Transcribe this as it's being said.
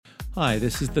Hi,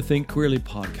 this is the Think Queerly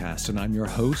podcast, and I'm your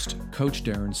host, Coach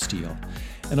Darren Steele.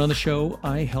 And on the show,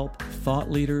 I help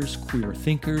thought leaders, queer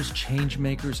thinkers, change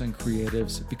makers, and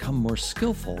creatives become more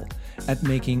skillful at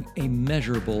making a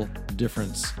measurable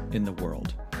difference in the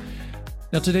world.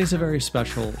 Now, today's a very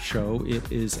special show. It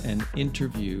is an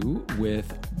interview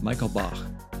with Michael Bach.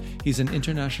 He's an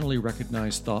internationally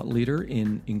recognized thought leader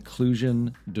in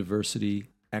inclusion, diversity,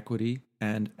 equity,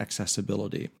 and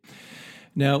accessibility.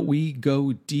 Now, we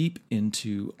go deep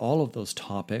into all of those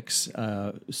topics,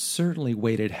 certainly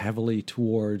weighted heavily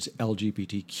towards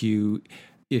LGBTQ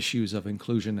issues of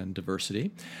inclusion and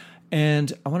diversity.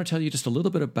 And I want to tell you just a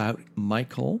little bit about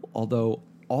Michael, although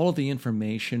all of the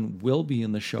information will be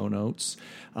in the show notes,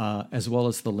 as well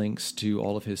as the links to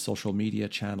all of his social media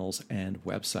channels and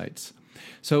websites.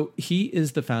 So he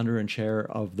is the founder and chair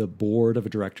of the board of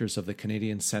directors of the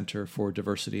Canadian Centre for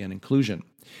Diversity and Inclusion.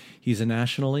 He's a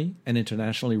nationally and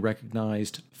internationally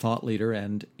recognized thought leader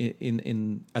and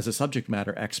as a subject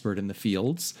matter expert in the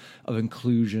fields of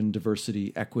inclusion,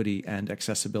 diversity, equity, and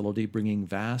accessibility, bringing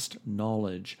vast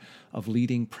knowledge of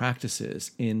leading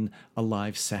practices in a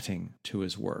live setting to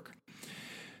his work.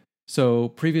 So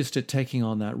previous to taking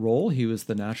on that role, he was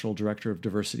the National Director of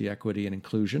Diversity, Equity, and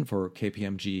Inclusion for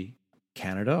KPMG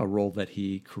Canada, a role that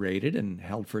he created and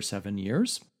held for 7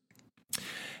 years.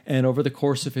 And over the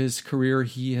course of his career,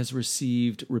 he has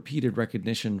received repeated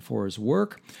recognition for his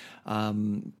work,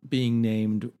 being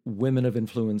named Women of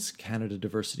Influence Canada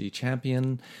Diversity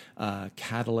Champion,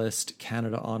 Catalyst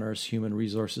Canada Honors Human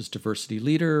Resources Diversity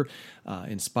Leader,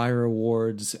 Inspire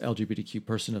Awards, LGBTQ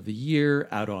Person of the Year,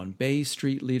 Out on Bay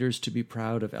Street Leaders to be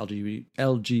Proud of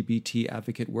LGBT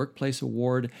Advocate Workplace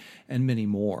Award, and many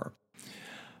more.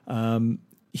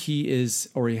 He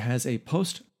has a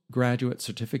postgraduate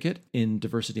certificate in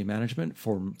diversity management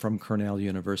from Cornell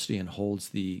University and holds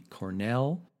the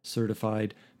Cornell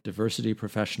Certified Diversity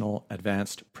Professional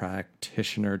Advanced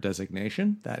Practitioner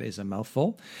designation. That is a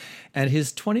mouthful. And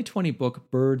his 2020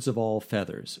 book, Birds of All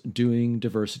Feathers, Doing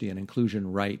Diversity and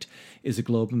Inclusion Right, is a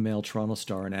Globe and Mail Toronto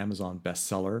Star and Amazon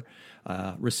bestseller,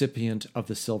 recipient of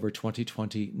the Silver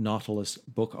 2020 Nautilus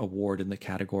Book Award in the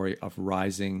category of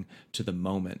Rising to the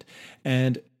Moment.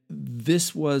 And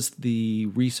this was the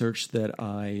research that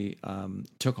I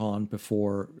took on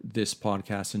before this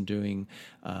podcast and doing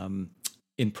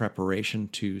in preparation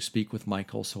to speak with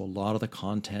Michael. So a lot of the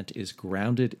content is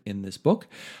grounded in this book,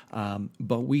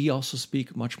 but we also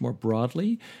speak much more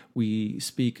broadly. We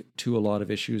speak to a lot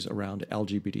of issues around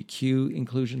LGBTQ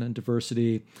inclusion and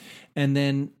diversity. And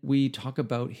then we talk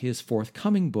about his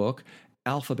forthcoming book,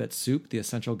 Alphabet Soup, The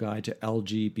Essential Guide to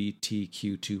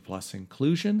LGBTQ2+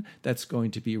 Inclusion, that's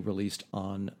going to be released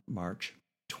on March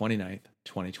 29th,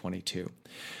 2022.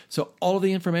 So all of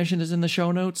the information is in the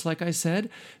show notes. Like I said,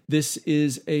 this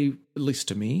is at least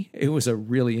to me, it was a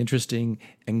really interesting,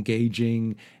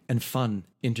 engaging, and fun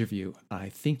interview. I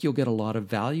think you'll get a lot of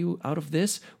value out of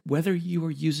this, whether you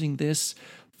are using this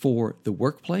for the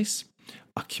workplace,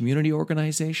 a community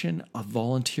organization, a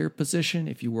volunteer position,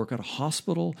 if you work at a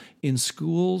hospital, in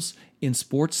schools, in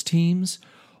sports teams,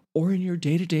 or in your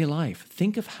day-to-day life.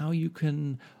 Think of how you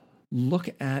can look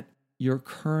at your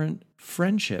current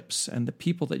friendships and the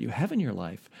people that you have in your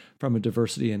life from a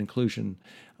diversity and inclusion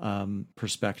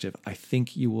perspective. I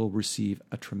think you will receive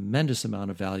a tremendous amount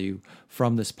of value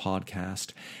from this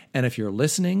podcast. And if you're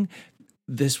listening,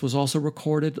 this was also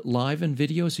recorded live in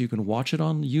video, so you can watch it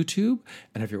on YouTube.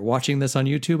 And if you're watching this on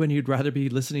YouTube and you'd rather be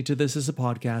listening to this as a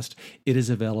podcast, it is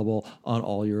available on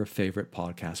all your favorite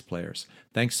podcast players.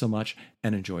 Thanks so much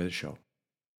and enjoy the show.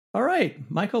 All right,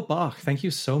 Michael Bach, thank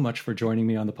you so much for joining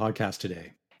me on the podcast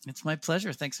today. It's my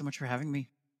pleasure. Thanks so much for having me.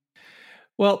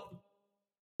 Well,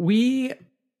 we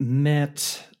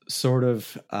met sort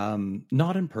of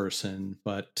not in person,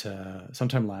 but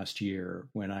sometime last year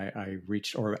when I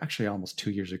reached, or actually almost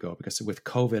 2 years ago, because with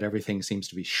COVID, everything seems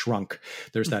to be shrunk.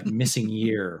 There's that missing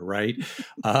year, right?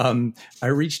 I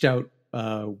reached out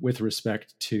with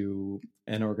respect to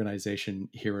an organization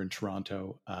here in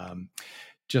Toronto,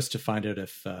 just to find out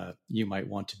if you might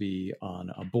want to be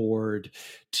on a board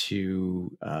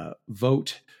to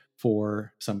vote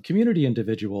for some community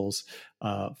individuals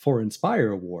for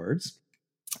Inspire Awards.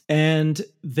 And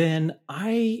then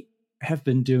I have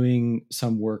been doing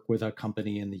some work with a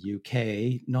company in the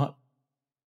UK. Not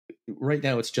right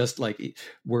now, it's just like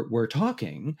we're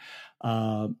talking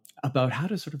about how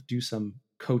to sort of do some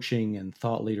coaching and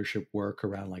thought leadership work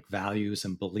around like values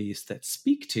and beliefs that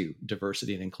speak to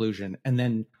diversity and inclusion. And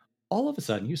then all of a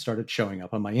sudden you started showing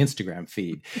up on my Instagram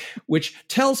feed, which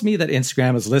tells me that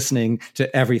Instagram is listening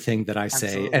to everything that I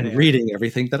say and reading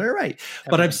everything that I write.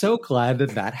 But I'm so glad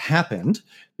that that happened,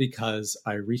 because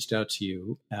I reached out to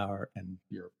you and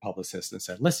your publicist and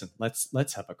said, listen,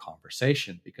 let's have a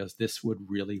conversation, because this would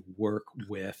really work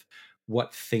with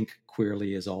what Think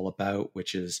Queerly is all about,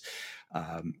 which is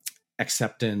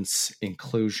acceptance,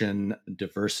 inclusion,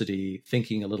 diversity,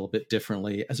 thinking a little bit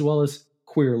differently, as well as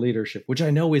queer leadership, which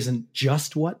I know isn't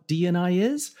just what D&I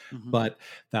is, but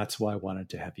that's why I wanted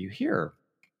to have you here.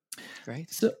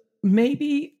 Great. So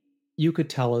maybe you could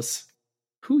tell us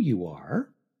who you are,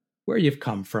 where you've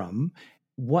come from,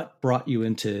 what brought you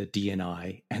into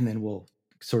D&I, and then we'll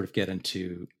sort of get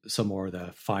into some more of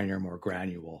the finer, more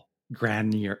granular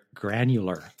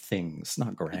things,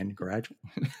 not gradual.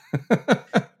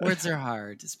 Words are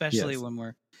hard, especially when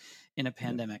we're in a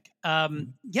pandemic.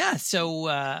 So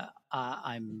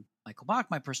I'm Michael Bach.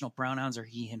 My personal pronouns are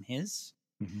he, him, his.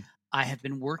 I have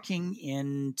been working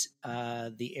in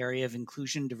the area of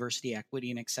inclusion, diversity, equity,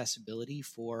 and accessibility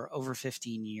for over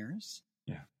 15 years.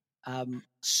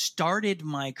 Started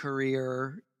my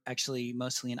career actually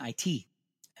mostly in IT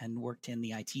and worked in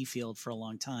the IT field for a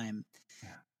long time.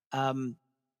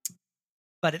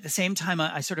 But at the same time,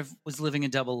 I sort of was living a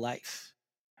double life.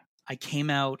 I came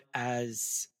out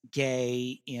as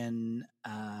gay in,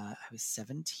 I was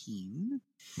 17.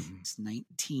 It's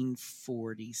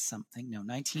 1940 something. No,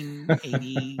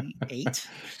 1988.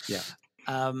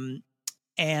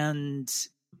 And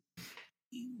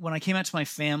when I came out to my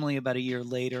family about a year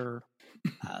later,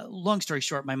 long story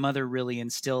short, my mother really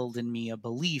instilled in me a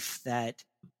belief that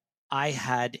I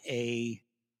had a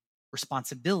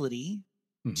responsibility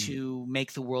to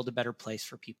make the world a better place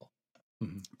for people,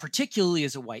 particularly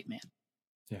as a white man.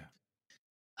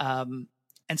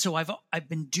 And so I've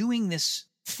been doing this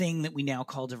thing that we now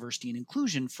call diversity and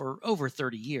inclusion for over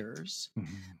 30 years,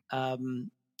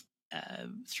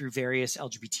 through various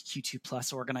LGBTQ2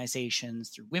 plus organizations,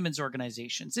 through women's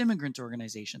organizations, immigrant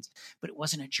organizations, but it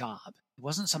wasn't a job. It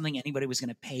wasn't something anybody was going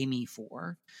to pay me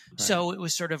for. Right. So it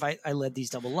was sort of, I led these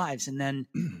double lives. And then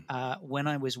when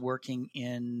I was working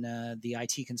in the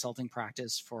IT consulting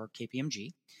practice for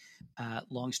KPMG,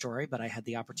 long story, but I had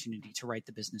the opportunity to write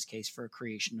the business case for a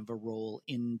creation of a role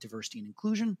in diversity and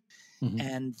inclusion.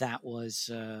 And that was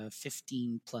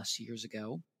 15 plus years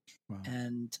ago. Wow.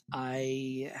 And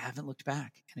I haven't looked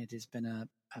back, and it has been a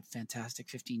fantastic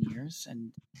 15 years.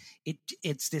 And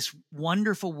it's this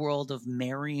wonderful world of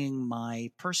marrying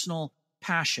my personal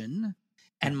passion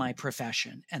and my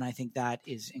profession. And I think that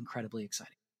is incredibly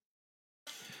exciting.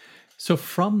 So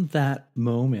from that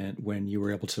moment when you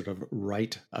were able to sort of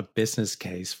write a business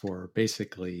case for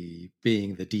basically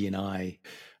being the D&I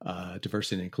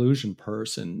diversity and inclusion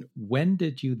person, when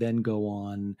did you then go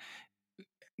on,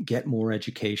 get more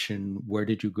education? Where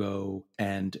did you go?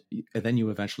 And then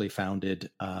you eventually founded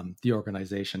the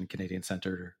organization Canadian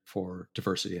Centre for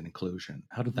Diversity and Inclusion.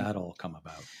 How did that all come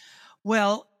about?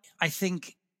 Well, I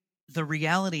think the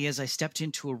reality is I stepped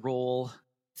into a role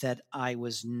that I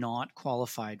was not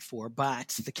qualified for, but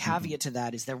the caveat to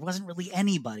that is there wasn't really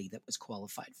anybody that was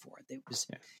qualified for it.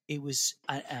 It was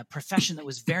a profession that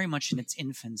was very much in its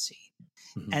infancy.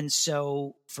 And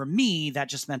so for me, that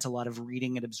just meant a lot of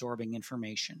reading and absorbing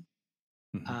information.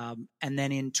 And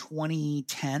then in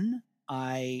 2010,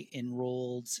 I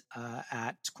enrolled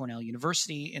at Cornell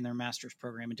University in their master's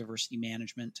program in diversity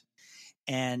management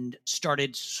and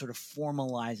started sort of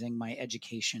formalizing my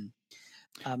education.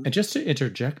 And just to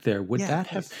interject there, would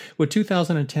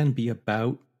 2010 be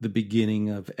about the beginning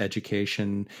of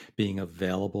education being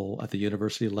available at the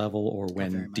university level, or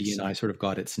when D&I sort of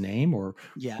got its name, or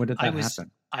when did that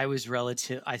happen? I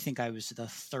think I was the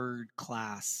third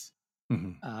class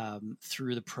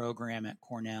through the program at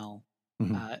Cornell.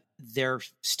 There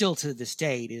still to this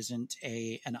date isn't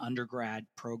an undergrad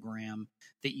program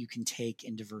that you can take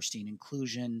in diversity and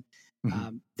inclusion.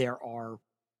 There are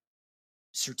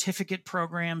certificate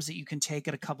programs that you can take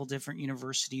at a couple different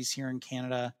universities here in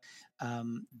Canada.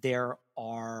 There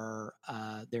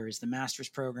is the master's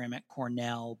program at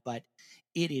Cornell, but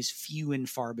it is few and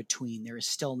far between. There is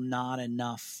still not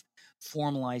enough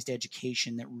formalized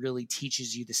education that really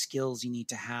teaches you the skills you need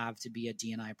to have to be a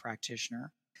D&I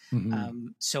practitioner.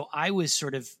 So I was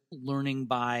sort of learning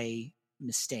by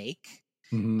mistake.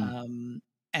 And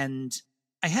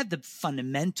I had the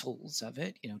fundamentals of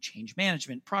it, change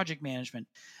management, project management,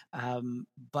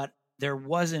 but there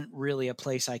wasn't really a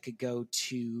place I could go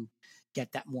to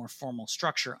get that more formal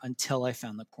structure until I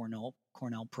found the Cornell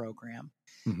program.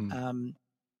 And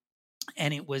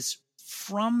it was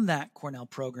from that Cornell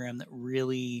program that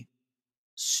really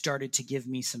started to give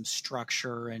me some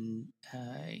structure and,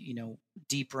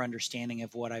 deeper understanding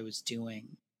of what I was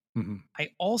doing. Mm-hmm.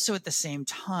 I also, at the same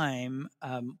time,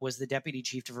 was the Deputy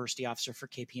Chief Diversity Officer for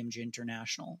KPMG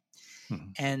International.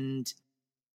 Mm-hmm. And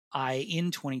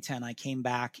in 2010, I came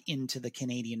back into the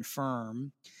Canadian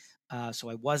firm. So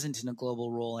I wasn't in a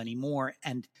global role anymore.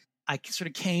 And I sort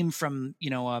of came from,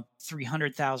 a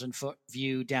 300,000 foot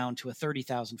view down to a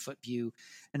 30,000 foot view,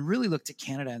 and really looked at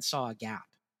Canada and saw a gap.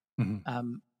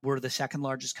 Mm-hmm. We're the second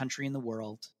largest country in the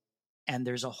world, and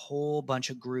there's a whole bunch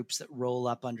of groups that roll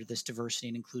up under this diversity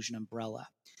and inclusion umbrella.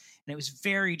 And it was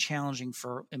very challenging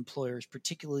for employers,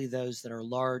 particularly those that are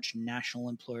large national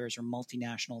employers or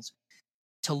multinationals,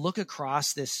 to look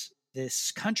across this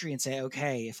country and say,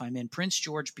 okay, if I'm in Prince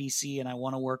George, BC, and I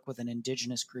want to work with an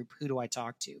Indigenous group, who do I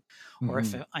talk to? Mm-hmm. Or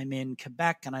if I'm in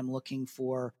Quebec and I'm looking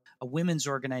for a women's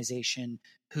organization,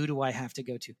 who do I have to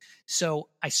go to? So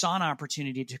I saw an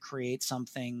opportunity to create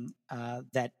something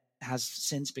that has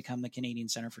since become the Canadian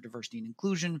Centre for Diversity and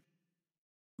Inclusion,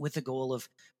 with the goal of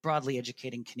broadly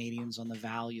educating Canadians on the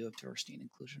value of diversity and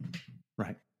inclusion.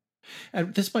 Right.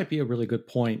 And this might be a really good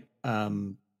point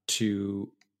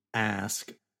to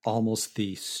ask almost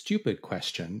the stupid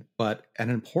question, but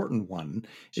an important one.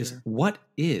 Sure. Is what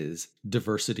is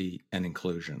diversity and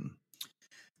inclusion?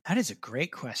 That is a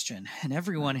great question. And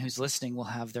everyone who's listening will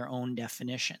have their own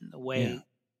definition. The way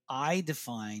I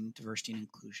define diversity and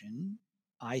inclusion,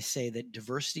 I say that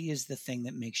diversity is the thing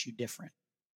that makes you different.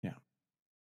 Yeah.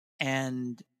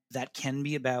 And that can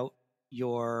be about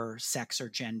your sex or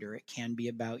gender. It can be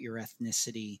about your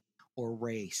ethnicity or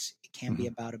race. It can be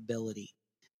about ability.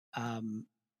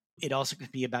 It also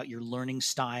could be about your learning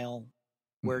style,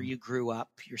 where you grew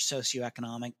up, your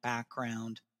socioeconomic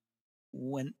background.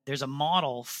 When there's a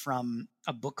model from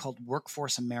a book called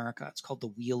Workforce America, it's called The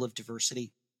Wheel of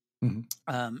Diversity.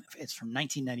 Mm-hmm. It's from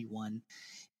 1991.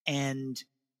 And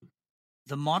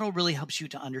the model really helps you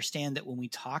to understand that when we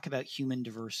talk about human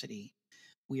diversity,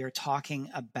 we are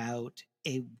talking about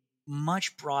a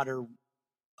much broader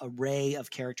array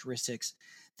of characteristics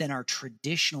than are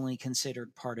traditionally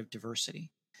considered part of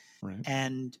diversity. Right.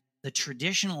 And the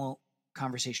traditional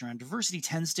conversation around diversity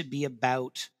tends to be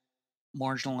about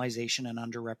marginalization and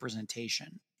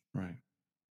underrepresentation. Right.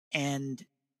 And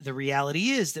the reality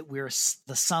is that we're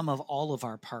the sum of all of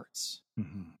our parts.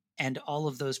 Mm-hmm. And all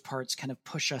of those parts kind of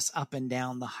push us up and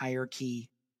down the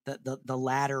hierarchy, the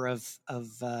ladder of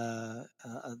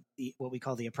what we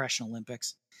call the oppression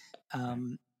Olympics.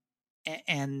 And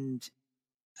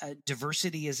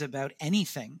diversity is about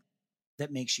anything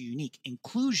that makes you unique.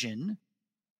 Inclusion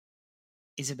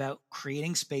is about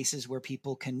creating spaces where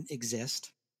people can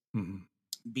exist,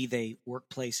 be they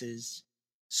workplaces,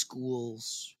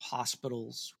 schools,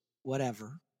 hospitals,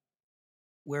 whatever,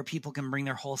 where people can bring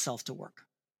their whole self to work,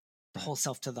 the whole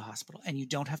self to the hospital, and you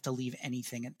don't have to leave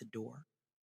anything at the door.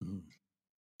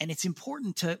 And it's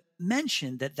important to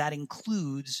mention that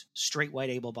includes straight, white,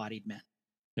 able-bodied men.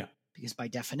 Yeah. Because by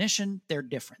definition, they're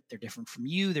different. They're different from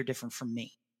you. They're different from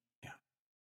me. Yeah.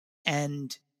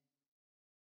 And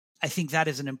I think that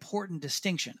is an important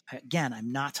distinction. Again,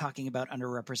 I'm not talking about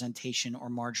underrepresentation or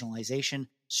marginalization.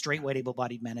 Straight, white,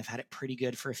 able-bodied men have had it pretty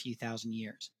good for a few thousand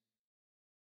years.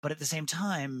 But at the same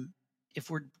time,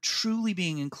 if we're truly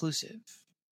being inclusive,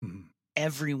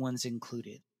 everyone's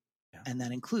included. Yeah. And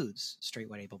that includes straight,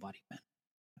 white, able-bodied men.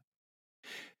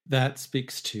 That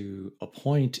speaks to a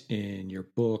point in your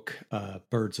book,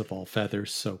 Birds of All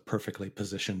Feathers, so perfectly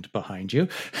positioned behind you.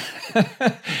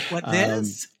 What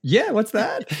this? Yeah, what's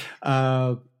that?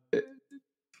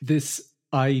 This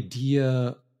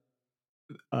idea,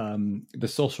 the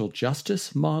social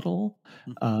justice model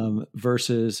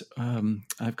versus,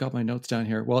 I've got my notes down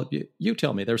here. Well, you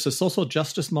tell me. There's a social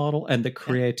justice model and the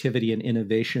creativity and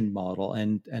innovation model.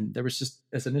 And there was just,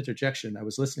 as an interjection, I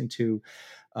was listening to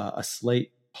a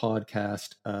Slate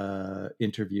podcast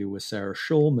interview with Sarah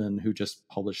Schulman, who just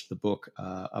published the book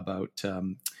about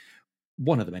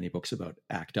one of the many books about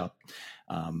ACT UP,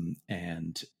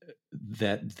 and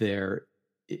that there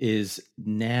is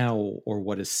now, or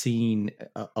what is seen,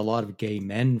 a lot of gay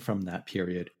men from that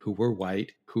period who were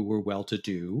white, who were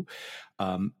well-to-do,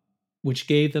 which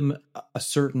gave them a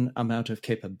certain amount of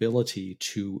capability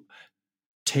to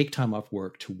take time off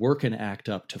work, to work and ACT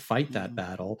UP, to fight that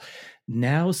battle,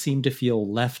 now seem to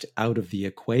feel left out of the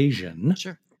equation.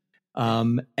 Sure.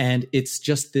 And it's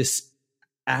just this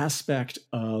aspect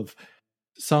of,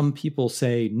 some people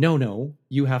say, no,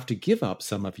 you have to give up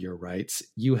some of your rights.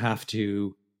 You have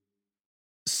to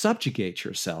subjugate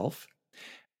yourself.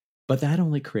 But that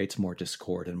only creates more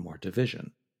discord and more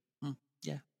division.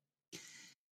 Yeah.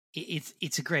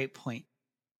 It's a great point,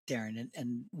 there,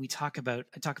 and I talk about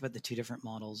the two different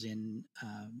models in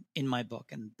my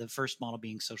book, and the first model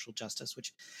being social justice,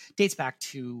 which dates back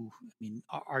to, I mean,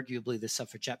 arguably the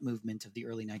suffragette movement of the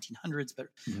early 1900s, but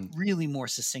really more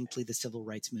succinctly the civil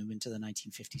rights movement of the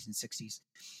 1950s and 60s.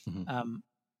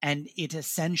 And it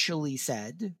essentially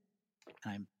said,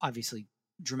 and I'm obviously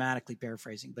dramatically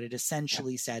paraphrasing, but it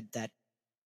essentially said that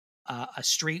a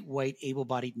straight, white,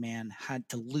 able-bodied man had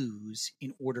to lose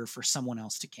in order for someone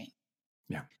else to gain.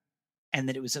 Yeah. And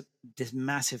that it was this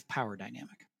massive power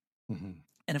dynamic.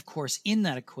 And of course, in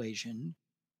that equation,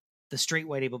 the straight,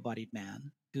 white, able-bodied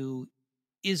man, who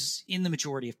is in the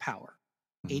majority of power,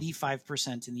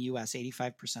 85% in the US,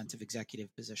 85% of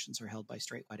executive positions are held by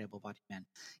straight, white, able-bodied men,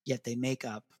 yet they make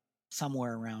up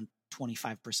somewhere around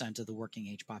 25% of the working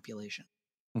age population.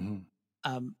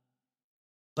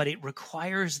 But it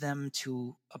requires them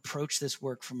to approach this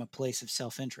work from a place of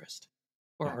self-interest,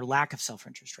 or lack of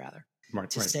self-interest, rather,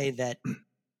 say that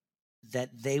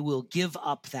they will give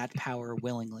up that power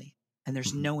willingly, and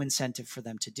there's no incentive for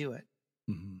them to do it.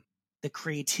 The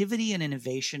creativity and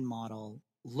innovation model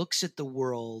looks at the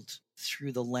world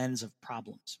through the lens of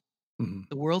problems.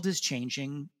 The world is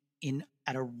changing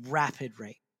at a rapid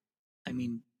rate. I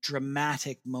mean,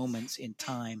 dramatic moments in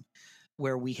time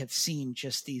where we have seen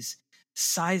just these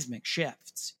seismic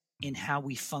shifts in how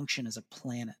we function as a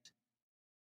planet.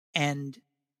 And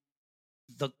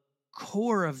the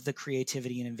core of the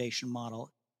creativity and innovation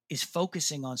model is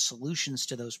focusing on solutions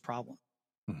to those problems.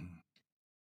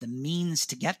 The means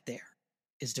to get there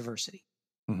is diversity.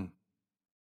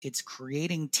 It's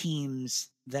creating teams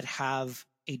that have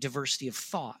a diversity of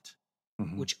thought,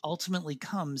 which ultimately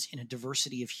comes in a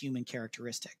diversity of human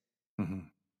characteristic,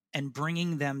 and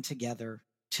bringing them together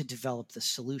to develop the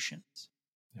solutions.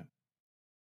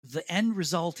 The end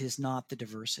result is not the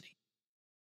diversity.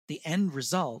 The end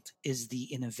result is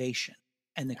the innovation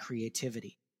and the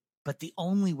creativity. But the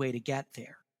only way to get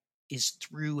there is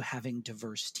through having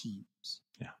diverse teams.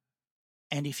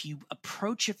 And if you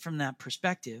approach it from that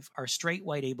perspective, our straight,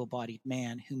 white, able-bodied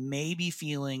man who may be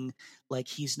feeling like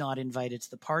he's not invited to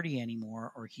the party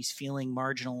anymore, or he's feeling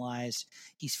marginalized,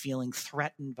 he's feeling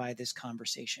threatened by this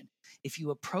conversation. If you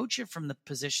approach it from the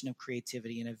position of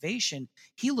creativity and innovation,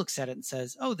 he looks at it and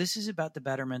says, oh, this is about the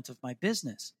betterment of my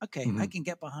business. Okay, I can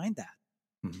get behind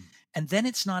that. And then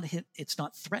it's not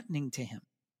threatening to him.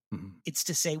 It's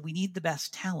to say, we need the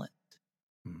best talent.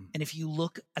 And if you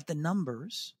look at the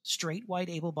numbers, straight, white,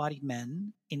 able-bodied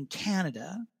men in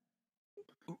Canada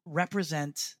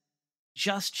represent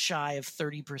just shy of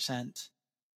 30%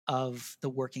 of the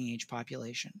working age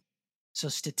population. So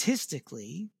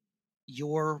statistically,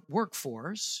 your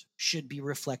workforce should be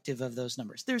reflective of those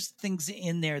numbers. There's things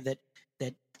in there that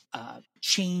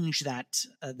change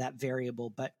that variable,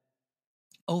 but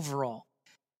overall.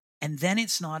 And then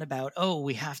it's not about, oh,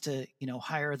 we have to,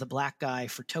 hire the black guy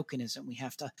for tokenism. We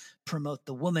have to promote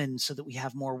the woman so that we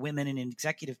have more women in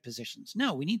executive positions.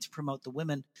 No, we need to promote the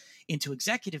women into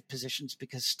executive positions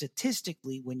because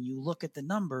statistically, when you look at the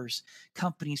numbers,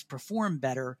 companies perform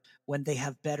better when they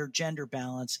have better gender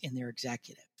balance in their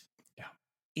executive.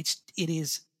 It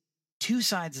is two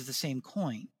sides of the same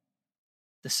coin.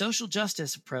 The social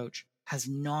justice approach has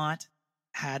not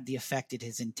had the effect it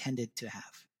is intended to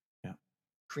have.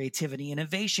 Creativity,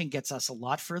 innovation gets us a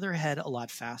lot further ahead, a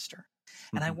lot faster.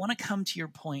 And I want to come to your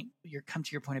point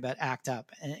about ACT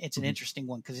UP. And it's an interesting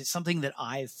one because it's something that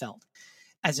I've felt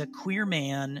as a queer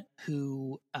man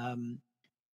who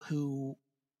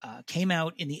came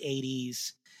out in the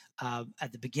 80s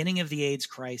at the beginning of the AIDS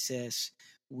crisis.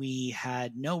 We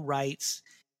had no rights.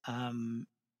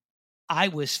 I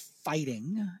was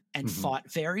fighting and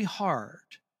fought very hard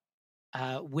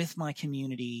with my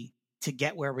community to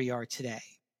get where we are today.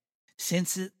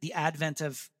 Since the advent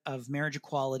of marriage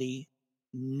equality,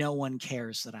 no one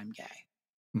cares that I'm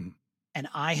gay. And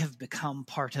I have become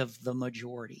part of the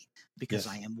majority because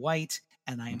I am white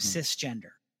and I am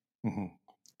cisgender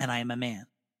and I am a man.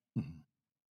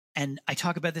 And I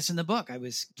talk about this in the book. I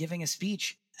was giving a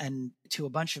speech to a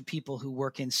bunch of people who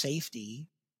work in safety,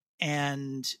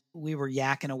 and we were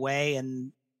yakking away,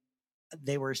 and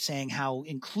they were saying how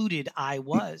included I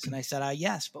was. And I said,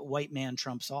 yes, but white man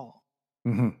trumps all.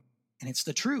 And it's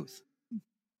the truth.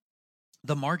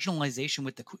 The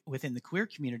marginalization within the queer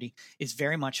community is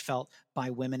very much felt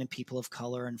by women and people of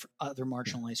color and other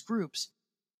marginalized groups.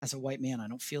 As a white man, I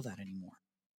don't feel that anymore.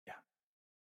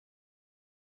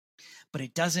 But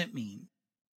it doesn't mean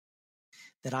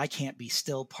that I can't be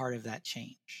still part of that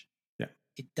change.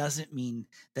 It doesn't mean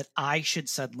that I should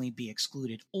suddenly be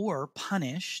excluded or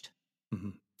punished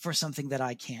for something that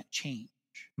I can't change.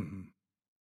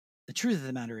 The truth of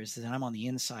the matter is that I'm on the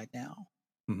inside now.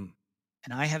 Mm-hmm.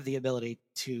 And I have the ability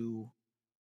to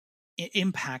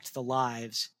impact the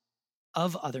lives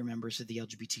of other members of the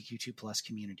LGBTQ2 plus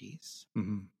communities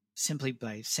simply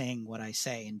by saying what I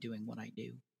say and doing what I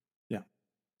do. Yeah.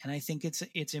 And I think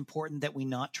it's important that we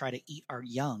not try to eat our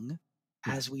young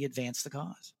as we advance the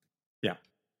cause. Yeah.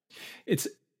 It's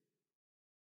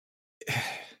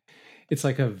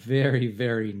like a very,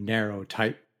 very narrow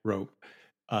tightrope,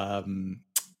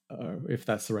 if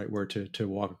that's the right word to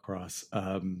walk across,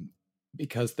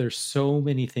 because there's so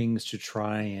many things to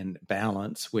try and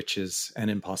balance, which is an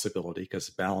impossibility, because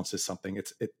balance is something,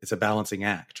 it's a balancing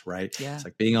act, right? Yeah. It's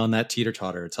like being on that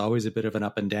teeter-totter. It's always a bit of an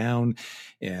up and down.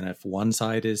 And if one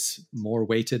side is more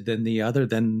weighted than the other,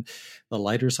 then the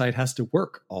lighter side has to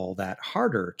work all that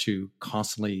harder to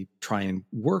constantly try and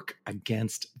work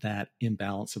against that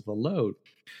imbalance of the load.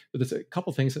 But there's a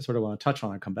couple things that sort of want to touch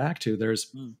on and come back to.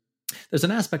 There's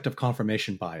an aspect of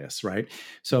confirmation bias, right?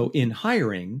 So in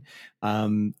hiring,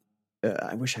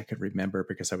 I wish I could remember,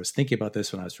 because I was thinking about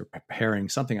this when I was preparing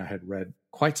something I had read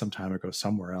quite some time ago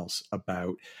somewhere else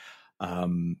about,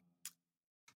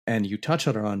 and you touch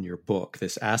on it on your book,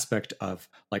 this aspect of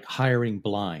like hiring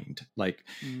blind, like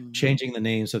changing the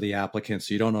names of the applicants.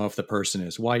 So you don't know if the person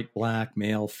is white, black,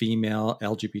 male, female,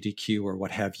 LGBTQ, or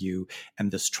what have you,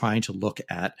 and this trying to look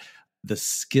at the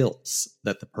skills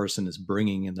that the person is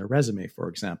bringing in their resume, for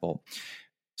example.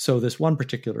 So this one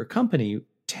particular company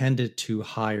tended to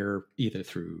hire either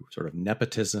through sort of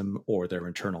nepotism or their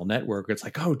internal network. It's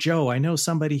like, oh, Joe, I know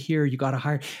somebody here, you got to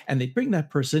hire. And they bring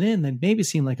that person in, they maybe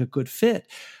seem like a good fit,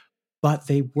 but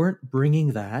they weren't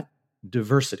bringing that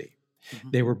diversity.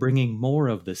 They were bringing more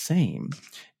of the same.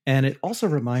 And it also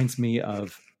reminds me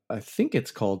of, I think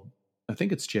it's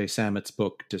Jay Samet's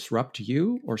book, Disrupt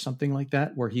You, or something like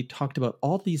that, where he talked about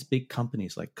all these big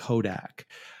companies like Kodak,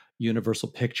 Universal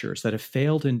Pictures, that have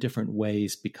failed in different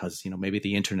ways because, maybe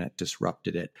the internet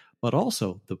disrupted it. But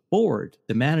also the board,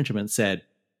 the management said,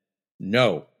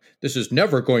 no, this is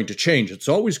never going to change. It's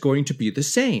always going to be the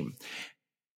same.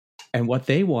 And what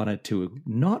they wanted to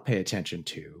not pay attention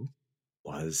to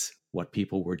was what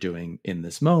people were doing in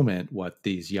this moment, what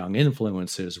these young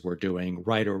influencers were doing,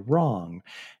 right or wrong.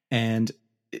 And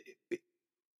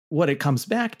what it comes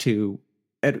back to,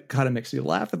 it kind of makes me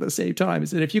laugh at the same time,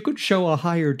 is that if you could show a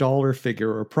higher dollar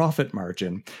figure or profit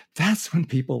margin, that's when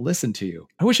people listen to you.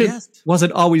 I wish it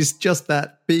wasn't always just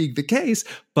that being the case,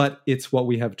 but it's what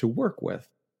we have to work with.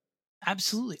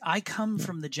 Absolutely. I come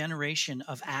from the generation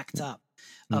of ACT UP,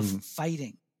 of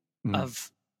fighting,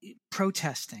 of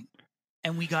protesting,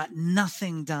 and we got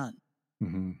nothing done.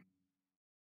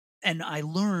 And I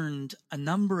learned a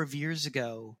number of years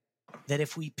ago that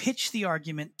if we pitch the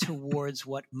argument towards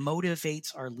what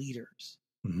motivates our leaders,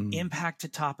 impact to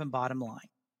top and bottom line,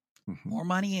 more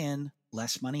money in,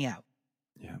 less money out.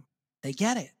 Yeah. They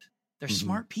get it. They're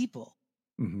smart people.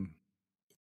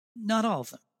 Not all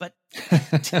of them, but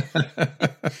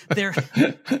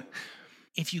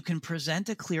if you can present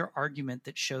a clear argument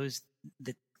that shows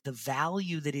the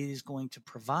value that it is going to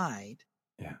provide,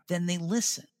 then they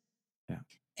listen. Yeah.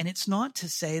 And it's not to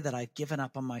say that I've given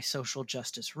up on my social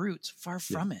justice roots. Far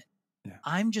from it. Yeah.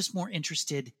 I'm just more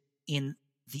interested in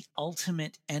the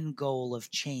ultimate end goal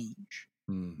of change,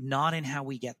 not in how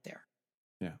we get there.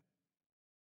 Yeah.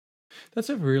 That's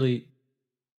a really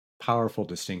powerful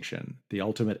distinction, the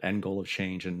ultimate end goal of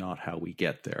change and not how we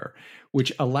get there,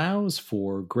 which allows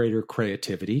for greater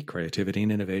creativity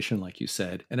and innovation, like you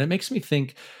said. And it makes me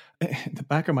think, in the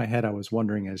back of my head, I was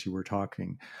wondering as you were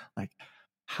talking, like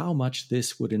how much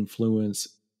this would influence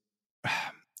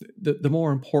the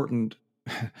more important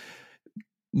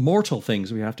mortal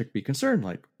things we have to be concerned,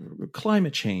 like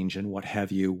climate change and what have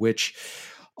you, which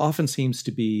often seems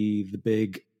to be the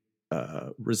big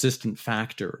resistant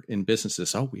factor in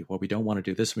businesses. We don't want to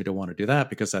do this, we don't want to do that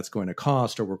because that's going to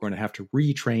cost, or we're going to have to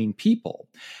retrain people.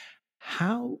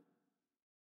 How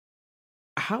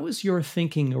is your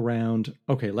thinking around,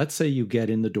 okay, let's say you get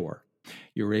in the door,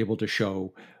 you're able to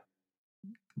show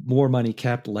more money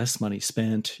kept, less money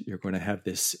spent, you're going to have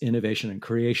this innovation and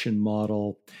creation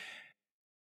model.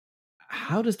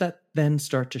 How does that then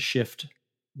start to shift?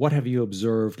 What have you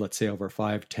observed, let's say over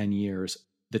 5-10 years,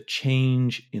 the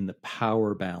change in the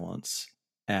power balance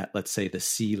at, let's say, the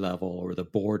C level or the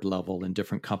board level in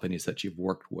different companies that you've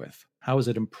worked with? How has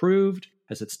it improved?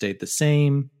 Has it stayed the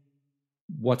same?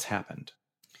 What's happened?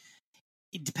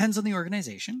 It depends on the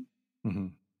organization.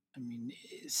 I mean,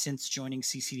 since joining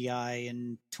CCDI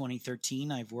in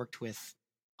 2013, I've worked with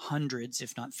hundreds,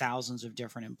 if not thousands, of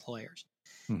different employers.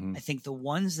 I think the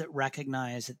ones that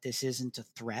recognize that this isn't a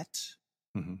threat,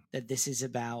 that this is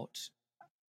about,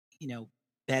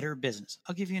 better business.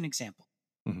 I'll give you an example.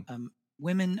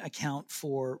 women account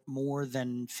for more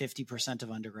than 50%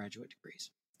 of undergraduate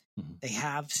degrees. Mm-hmm. They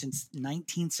have since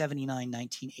 1979,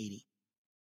 1980.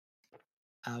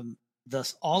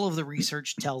 Thus, all of the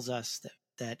research tells us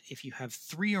that if you have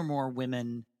 3 or more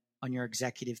women on your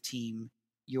executive team,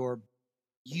 you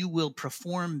will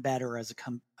perform better as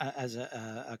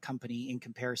a company in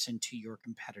comparison to your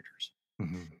competitors.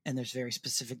 Mm-hmm. And there's very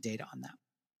specific data on that.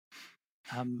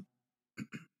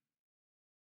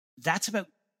 That's about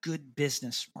good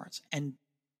business smarts. And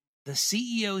the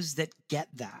CEOs that get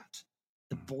that,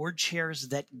 the board chairs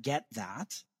that get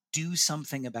that, do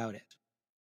something about it.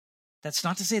 That's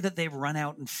not to say that they run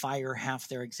out and fire half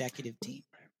their executive team.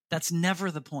 That's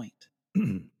never the point.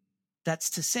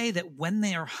 That's to say that when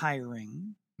they are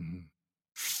hiring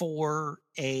for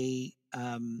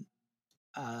an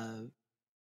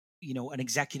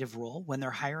executive role, when they're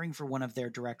hiring for one of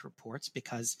their direct reports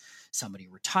because somebody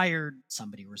retired,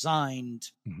 somebody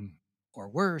resigned, or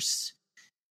worse,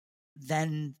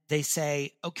 then they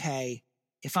say, okay,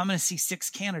 if I'm going to see 6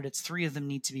 candidates, 3 of them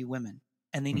need to be women,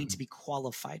 and they need to be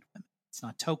qualified women. It's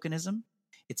not tokenism.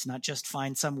 It's not just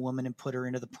find some woman and put her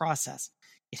into the process.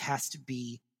 It has to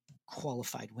be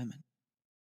qualified women.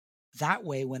 That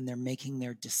way, when they're making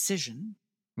their decision,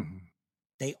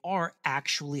 they are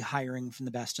actually hiring from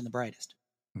the best and the brightest,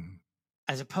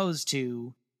 as opposed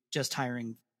to just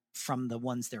hiring from the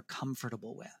ones they're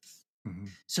comfortable with.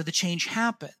 So the change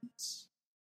happens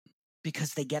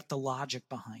because they get the logic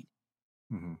behind it.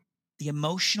 The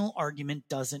emotional argument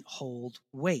doesn't hold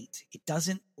weight. It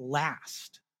doesn't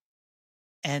last.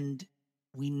 And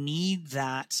we need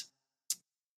that,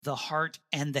 the heart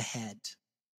and the head.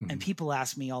 And people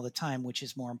ask me all the time, which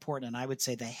is more important? And I would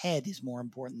say the head is more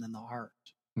important than the heart.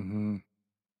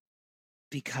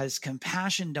 Because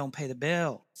compassion don't pay the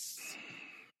bills.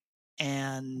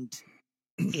 And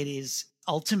it is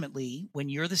ultimately, when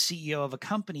you're the CEO of a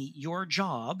company, your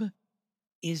job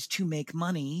is to make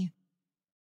money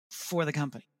for the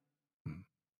company.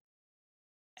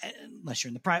 Unless you're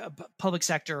in the public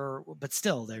sector, but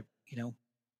still,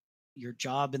 your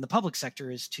job in the public sector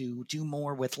is to do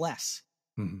more with less.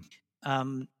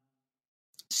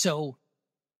 So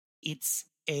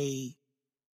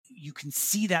you can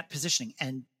see that positioning.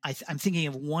 And I'm thinking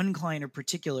of one client in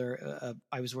particular.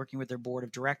 I was working with their board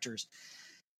of directors,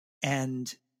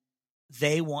 and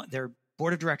their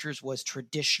board of directors was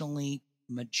traditionally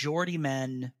majority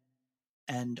men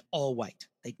and all white.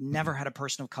 They'd never had a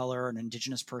person of color, an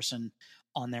indigenous person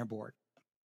on their board.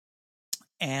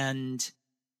 And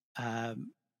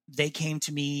they came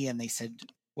to me and they said,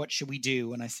 what should we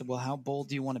do? And I said, well, how bold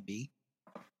do you want to be?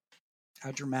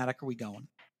 How dramatic are we going?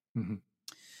 And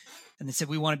they said,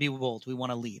 we want to be bold. We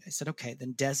want to lead. I said, okay,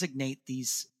 then designate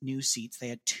these new seats. They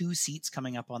had 2 seats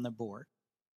coming up on the board.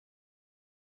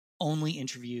 Only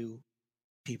interview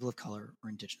people of color or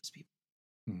indigenous people.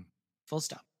 Full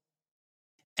stop.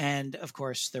 And of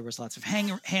course, there was lots of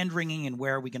hand wringing and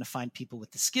where are we going to find people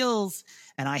with the skills?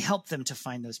 And I helped them to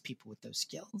find those people with those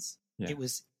skills. Yeah.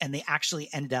 And they actually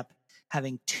ended up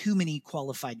having too many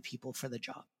qualified people for the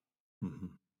job.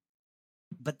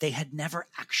 But they had never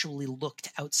actually looked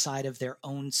outside of their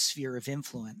own sphere of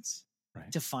influence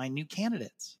to find new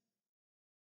candidates.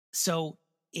 So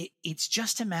it's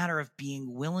just a matter of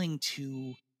being willing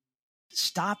to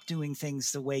stop doing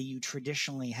things the way you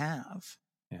traditionally have.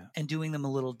 And doing them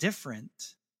a little different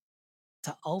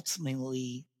to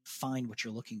ultimately find what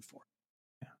you're looking for.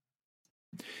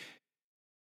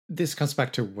 This comes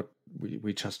back to what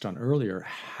we touched on earlier.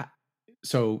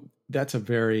 So that's a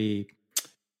very,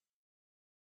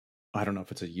 I don't know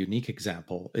if it's a unique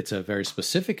example. It's a very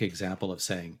specific example of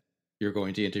saying you're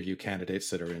going to interview candidates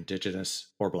that are indigenous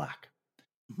or Black.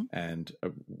 And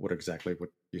what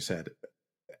you said.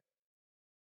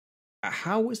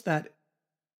 How was that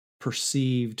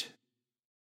perceived?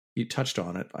 You touched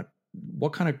on it.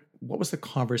 What was the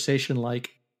conversation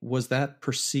like? Was that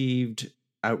perceived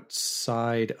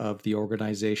outside of the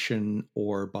organization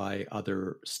or by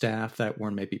other staff that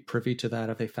weren't maybe privy to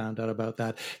that if they found out about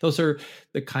that? Those are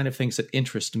the kind of things that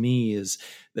interest me. Is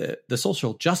the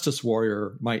social justice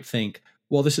warrior might think,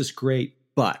 well, this is great,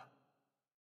 but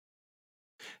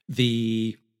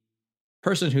the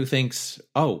person who thinks,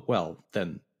 oh, well,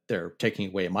 then they're taking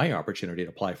away my opportunity to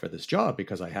apply for this job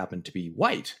because I happen to be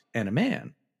white and a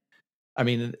man. I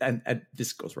mean, and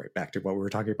this goes right back to what we were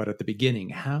talking about at the beginning.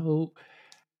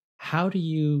 How do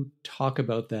you talk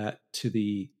about that to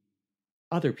the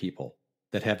other people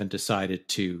that haven't decided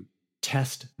to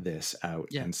test this out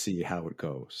and see how it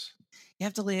goes? You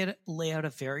have to lay out a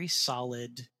very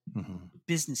solid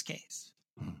business case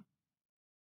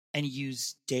and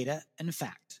use data and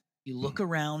fact. You look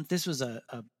around. This was a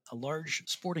a large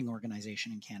sporting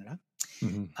organization in Canada.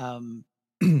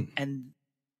 And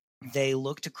they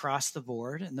looked across the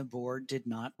board, and the board did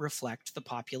not reflect the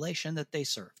population that they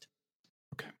served.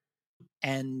 Okay.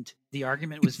 And the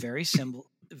argument was very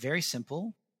simple. Very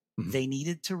simple. They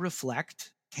needed to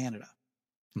reflect Canada.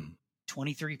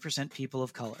 23% people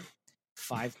of color,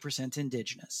 5%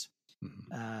 Indigenous,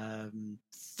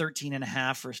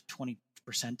 13.5% or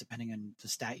 20%, depending on the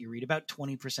stat you read, about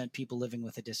 20% people living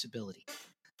with a disability,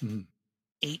 8%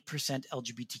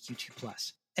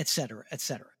 LGBTQ2+, et cetera,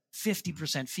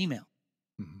 50% female.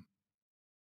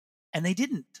 And they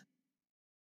didn't.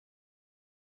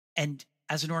 And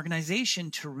as an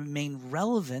organization, to remain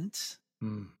relevant,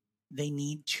 they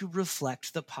need to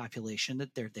reflect the population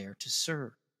that they're there to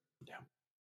serve. Yeah.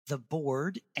 The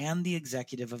board and the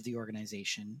executive of the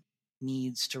organization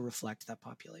needs to reflect that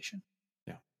population.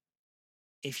 Yeah.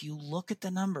 If you look at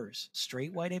the numbers,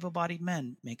 straight, white, able-bodied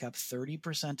men make up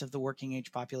 30% of the working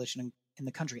age population in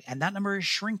the country. And that number is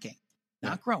shrinking,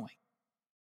 not growing.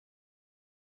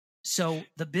 So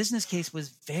the business case was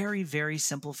very, very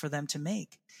simple for them to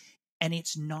make. And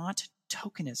it's not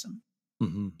tokenism.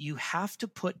 You have to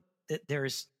put that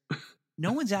there's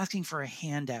no one's asking for a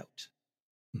handout.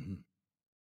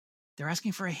 They're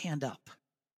asking for a hand up.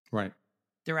 Right.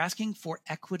 They're asking for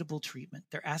equitable treatment.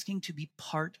 They're asking to be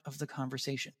part of the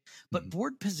conversation. But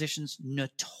board positions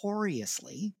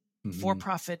notoriously,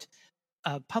 for-profit,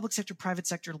 public sector, private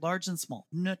sector, large and small,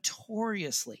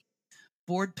 notoriously,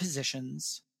 board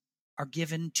positions are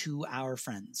given to our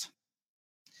friends.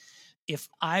 If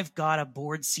I've got a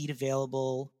board seat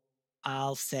available,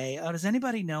 I'll say, oh, does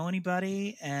anybody know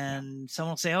anybody? And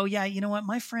someone will say, oh, yeah, you know what?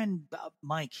 My friend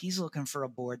Mike, he's looking for a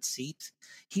board seat.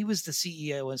 He was the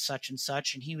CEO of such and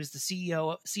such, and he was the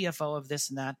CFO of this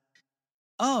and that.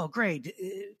 Oh, great.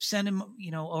 Send him,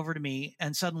 over to me.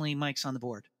 And suddenly Mike's on the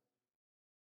board.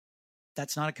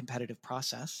 That's not a competitive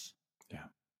process. Yeah.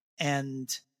 And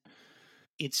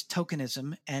it's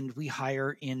tokenism, and we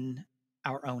hire in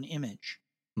our own image.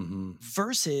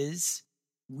 Versus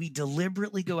we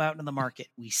deliberately go out in the market.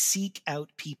 We seek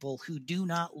out people who do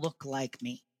not look like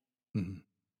me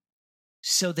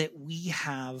so that we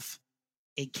have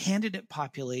a candidate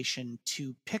population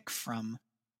to pick from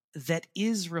that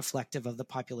is reflective of the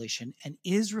population and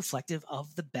is reflective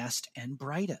of the best and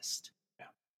brightest. Yeah.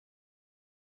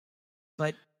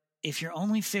 But if you're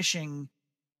only fishing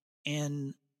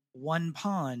in one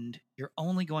pond, you're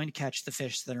only going to catch the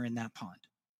fish that are in that pond.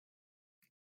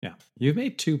 Yeah, you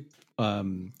made two.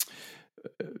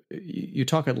 You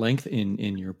talk at length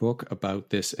in your book about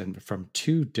this, and from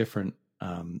two different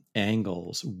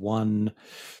angles. One,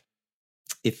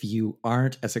 if you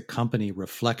aren't as a company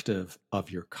reflective of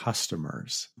your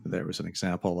customers, there was an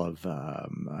example of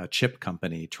a chip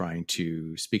company trying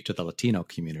to speak to the Latino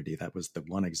community. That was the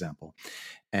one example,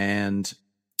 and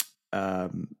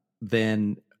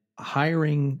then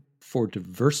hiring for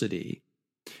diversity.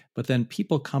 But then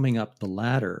people coming up the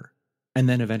ladder and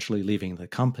then eventually leaving the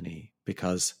company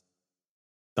because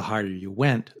the higher you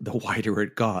went, the wider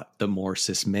it got, the more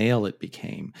cis male it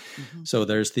became. So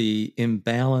there's the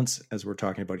imbalance, as we're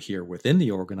talking about here, within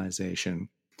the organization,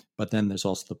 but then there's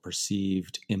also the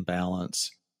perceived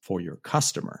imbalance for your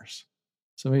customers.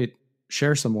 So maybe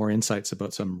share some more insights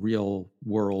about some real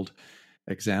world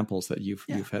examples that you've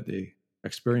had the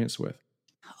experience with.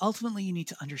 Ultimately, you need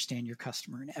to understand your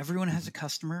customer, and everyone has a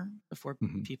customer before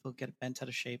people get bent out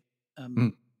of shape.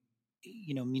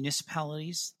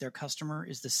 Municipalities, their customer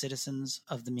is the citizens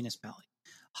of the municipality.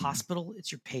 Hospital,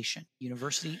 it's your patient.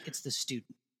 University, it's the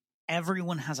student.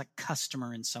 Everyone has a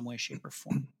customer in some way, shape, or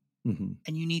form. And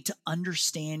you need to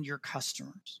understand your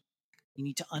customers. You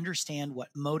need to understand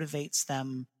what motivates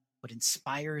them, what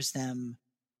inspires them,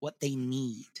 what they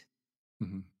need.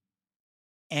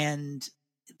 And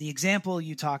the example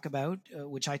you talk about,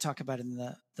 which I talk about in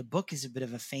the book, is a bit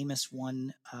of a famous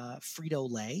one.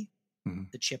 Frito-Lay,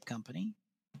 the chip company,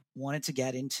 wanted to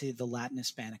get into the Latin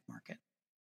Hispanic market.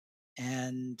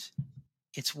 And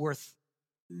it's worth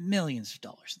millions of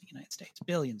dollars in the United States,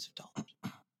 billions of dollars.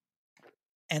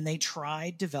 And they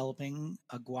tried developing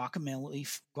a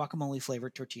guacamole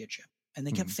flavored tortilla chip, and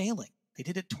they kept failing. They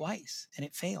did it twice, and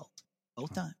it failed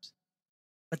both times.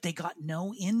 But they got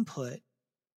no input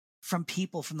from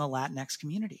people from the Latinx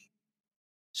community.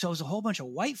 So it was a whole bunch of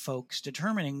white folks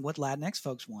determining what Latinx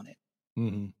folks wanted.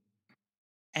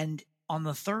 And on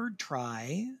the third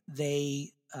try,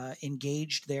 they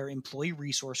engaged their employee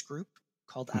resource group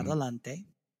called Adelante.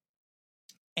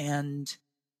 And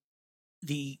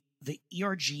the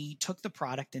ERG took the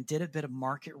product and did a bit of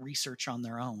market research on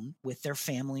their own with their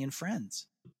family and friends.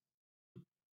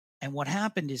 And what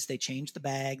happened is they changed the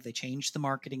bag, they changed the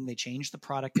marketing, they changed the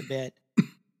product a bit,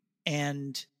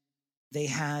 and they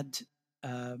had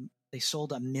they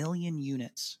sold 1 million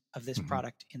units of this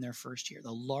product in their first year,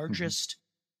 the largest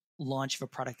launch of a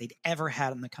product they'd ever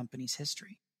had in the company's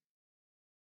history.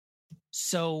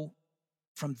 So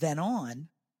from then on,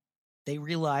 they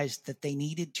realized that they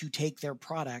needed to take their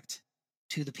product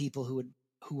to the people who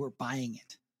were buying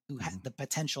it, who had the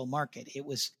potential market. It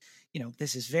was,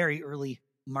 this is very early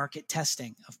market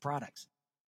testing of products.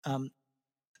 And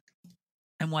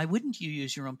why wouldn't you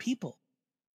use your own people?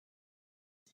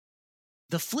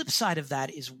 The flip side of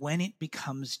that is when it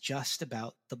becomes just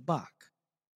about the buck.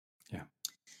 Yeah.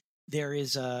 There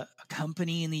is a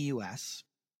company in the US,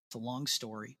 it's a long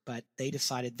story, but they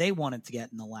decided they wanted to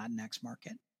get in the Latinx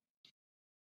market.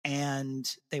 And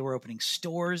they were opening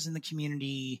stores in the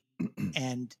community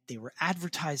and they were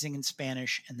advertising in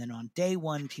Spanish. And then on day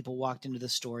one, people walked into the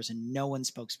stores and no one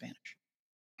spoke Spanish.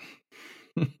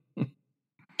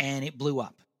 And it blew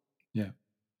up. Yeah.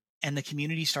 And the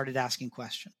community started asking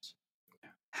questions.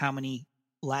 How many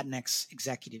Latinx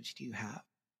executives do you have?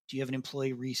 Do you have an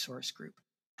employee resource group?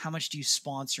 How much do you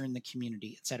sponsor in the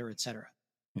community, et cetera, et cetera?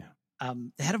 Yeah.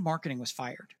 The head of marketing was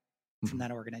fired from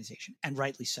that organization, and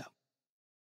rightly so.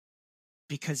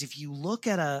 Because if you look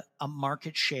at a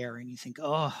market share and you think,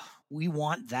 oh, we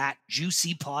want that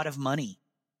juicy pot of money,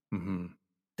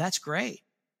 that's great.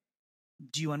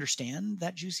 Do you understand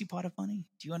that juicy pot of money?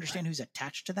 Do you understand who's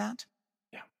attached to that?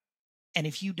 Yeah. And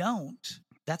if you don't,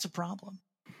 that's a problem.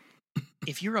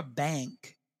 If you're a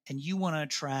bank and you want to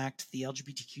attract the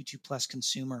LGBTQ2+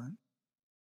 consumer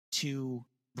to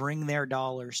bring their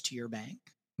dollars to your bank,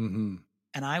 and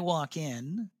I walk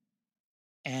in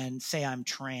and say I'm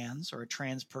trans or a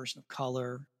trans person of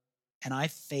color, and I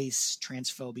face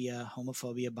transphobia,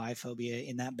 homophobia, biphobia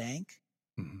in that bank,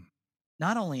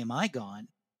 not only am I gone,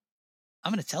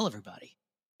 I'm going to tell everybody.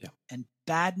 Yeah. And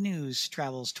bad news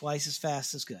travels twice as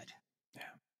fast as good. Yeah.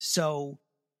 So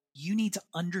you need to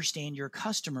understand your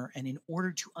customer. And in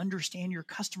order to understand your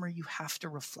customer, you have to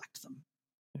reflect them.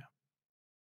 Yeah.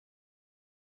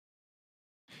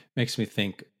 Makes me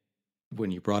think,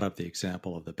 when you brought up the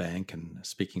example of the bank and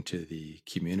speaking to the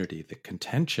community, the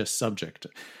contentious subject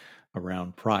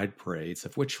around pride parades,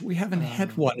 of which we haven't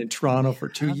had one in Toronto for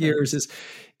 2 years,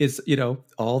 is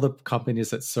all the companies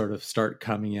that sort of start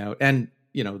coming out. And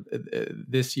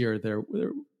this year there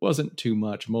wasn't too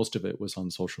much. Most of it was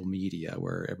on social media,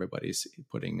 where everybody's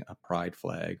putting a pride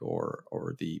flag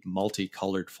or the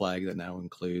multicolored flag that now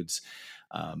includes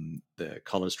the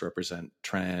colors to represent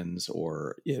trans,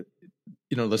 or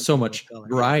there's so much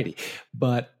variety,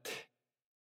 but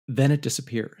then it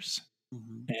disappears.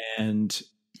 And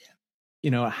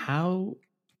how,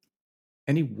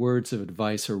 any words of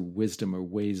advice or wisdom or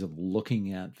ways of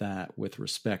looking at that with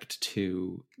respect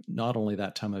to not only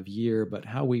that time of year, but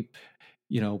how we,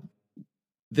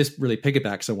 this really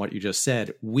piggybacks on what you just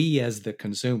said. We, as the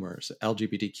consumers,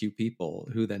 LGBTQ people,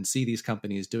 who then see these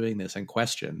companies doing this and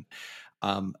question,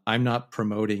 I'm not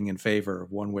promoting in favor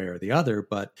of one way or the other,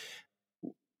 but,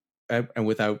 and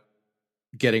without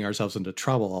getting ourselves into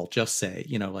trouble, I'll just say,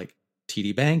 like,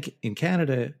 TD Bank in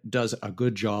Canada does a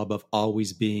good job of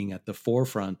always being at the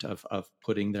forefront of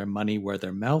putting their money where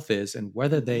their mouth is, and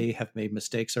whether they have made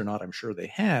mistakes or not, I'm sure they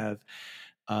have.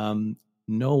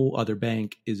 No other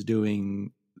bank is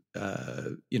doing,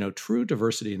 true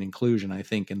diversity and inclusion, I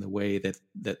think, in the way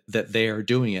that they are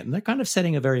doing it, and they're kind of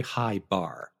setting a very high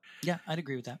bar. Yeah, I'd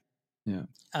agree with that. Yeah.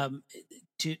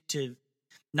 To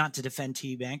not to defend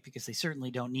TD Bank, because they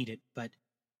certainly don't need it, but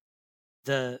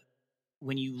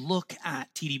when you look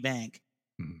at TD Bank,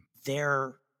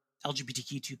 their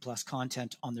LGBTQ2+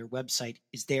 content on their website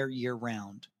is there year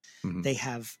round. They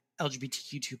have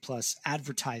LGBTQ2+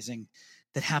 advertising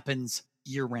that happens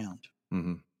year round.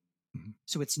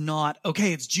 So it's not,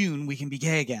 okay, it's June, we can be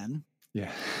gay again.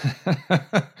 Yeah.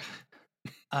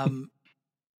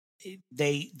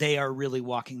 They are really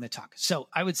walking the talk. So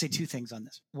I would say two things on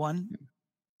this. One,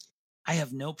 I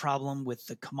have no problem with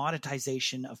the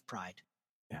commoditization of pride.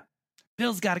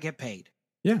 Bills got to get paid.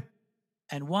 Yeah.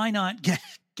 And why not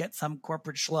get some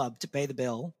corporate schlub to pay the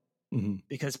bill?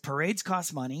 Because parades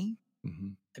cost money.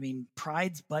 I mean,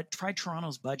 Pride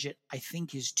Toronto's budget, I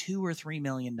think, is $2 or $3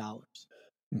 million.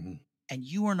 And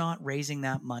you are not raising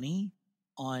that money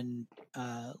on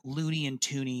loony and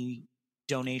toony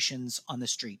donations on the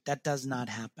street. That does not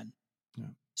happen. Yeah.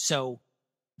 So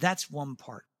that's one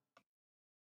part.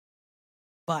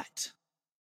 But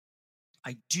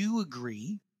I do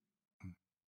agree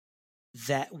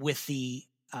that with the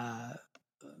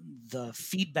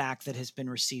feedback that has been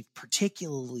received,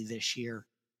 particularly this year,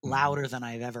 louder than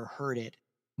I've ever heard it,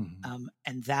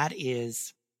 And that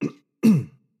is,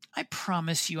 I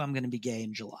promise you I'm going to be gay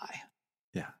in July.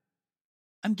 Yeah.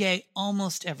 I'm gay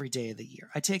almost every day of the year.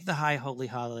 I take the high holy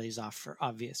holidays off for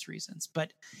obvious reasons,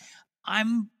 but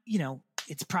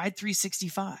it's Pride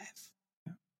 365.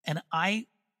 Yeah. And I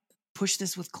push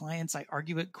this with clients. I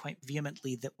argue it quite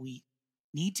vehemently that we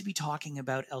need to be talking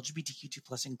about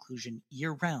LGBTQ2+ inclusion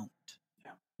year round,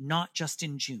 not just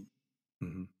in June.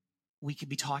 Mm-hmm. We could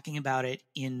be talking about it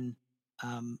in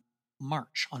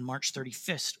March, on March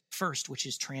 31st, which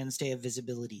is Trans Day of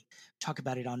Visibility. Talk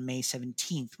about it on May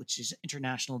 17th, which is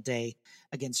International Day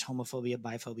Against Homophobia,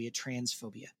 Biphobia,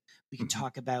 Transphobia. We can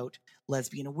talk about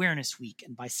Lesbian Awareness Week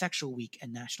and Bisexual Week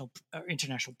and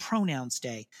International Pronouns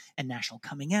Day and National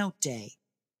Coming Out Day.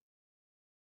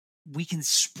 We can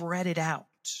spread it out.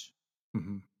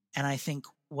 Mm-hmm. And I think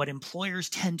what employers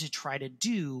tend to try to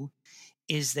do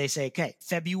is they say, okay,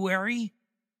 February,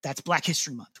 that's Black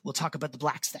History Month. We'll talk about the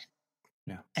Blacks then.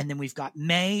 Yeah. And then we've got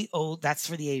May, that's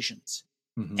for the Asians.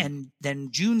 Mm-hmm. And then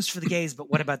June's for the gays, but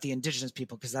what about the Indigenous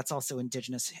people? Because that's also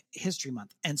Indigenous History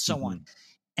Month, and so on.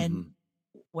 And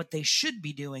what they should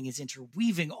be doing is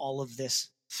interweaving all of this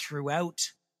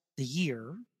throughout the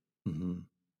year. Mm-hmm.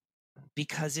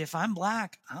 Because if I'm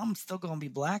Black, I'm still going to be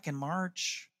Black in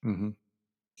March. Mm-hmm.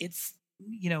 It's,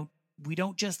 we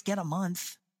don't just get a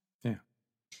month. Yeah.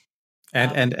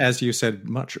 And as you said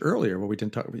much earlier, what we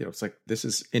didn't talk about, it's like, this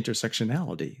is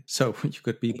intersectionality. So you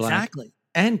could be Black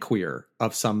and queer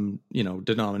of some,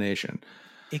 denomination.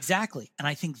 Exactly. And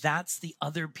I think that's the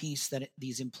other piece that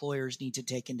these employers need to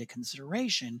take into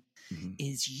consideration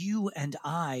is you and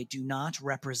I do not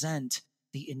represent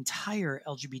the entire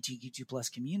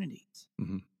LGBTQ2+ communities.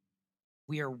 Mm-hmm.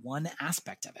 We are one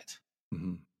aspect of it.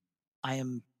 Mm-hmm.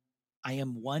 I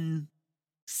am one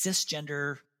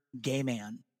cisgender gay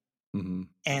man. Mm-hmm.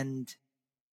 And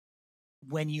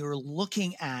when you're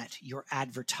looking at your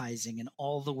advertising and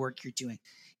all the work you're doing,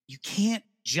 you can't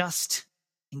just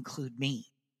include me.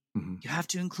 Mm-hmm. You have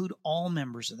to include all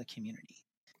members of the community,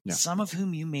 some of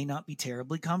whom you may not be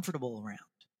terribly comfortable around.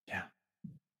 Yeah.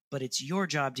 But it's your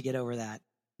job to get over that,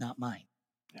 not mine.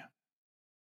 Yeah.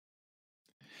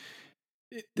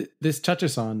 This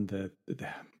touches on the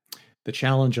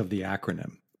challenge of the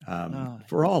acronym.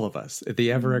 For all of us,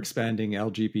 the ever expanding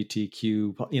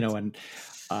LGBTQ, and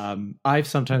I've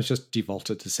sometimes just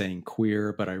defaulted to saying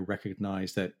queer, but I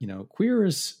recognize that, queer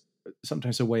is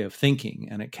sometimes a way of thinking,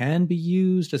 and it can be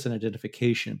used as an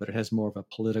identification, but it has more of a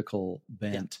political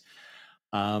bent.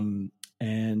 Yeah.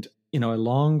 And, I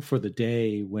long for the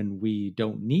day when we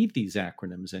don't need these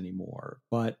acronyms anymore,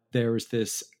 but there's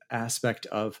this aspect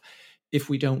of, if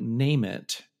we don't name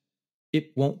it,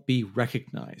 it won't be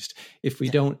recognized. If we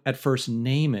don't at first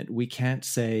name it, we can't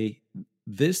say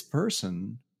this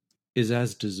person is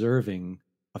as deserving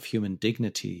of human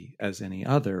dignity as any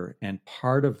other. And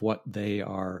part of what they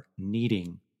are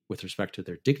needing with respect to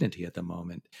their dignity at the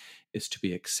moment is to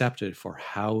be accepted for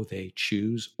how they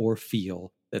choose or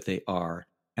feel that they are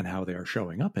and how they are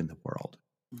showing up in the world.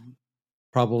 Mm-hmm.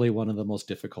 Probably one of the most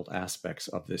difficult aspects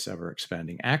of this ever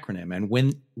expanding acronym. And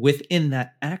when within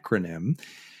that acronym,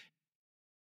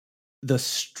 the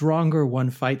stronger one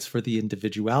fights for the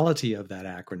individuality of that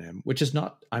acronym, which is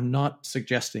not, I'm not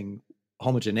suggesting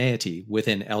homogeneity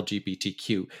within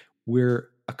LGBTQ. We're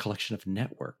a collection of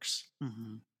networks.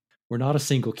 Mm-hmm. We're not a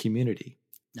single community.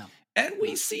 No. And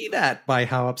we see that by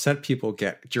how upset people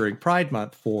get during Pride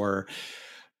Month for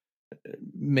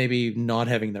maybe not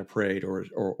having their parade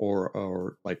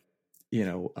or like,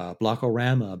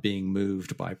 Blockorama being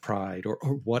moved by Pride or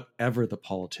whatever the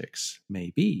politics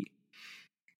may be.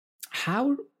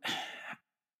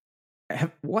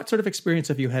 What sort of experience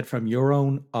have you had from your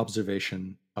own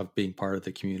observation of being part of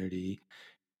the community,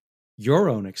 your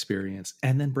own experience,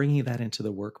 and then bringing that into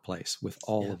the workplace with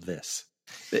all of this?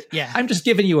 Yeah. I'm just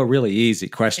giving you a really easy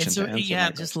question to answer.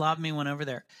 Yeah, just lob me one over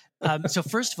there. So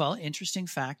first of all, interesting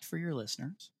fact for your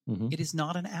listeners, it is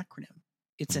not an acronym.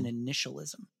 It's an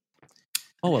initialism.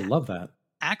 Oh, I love that.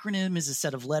 Acronym is a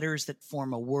set of letters that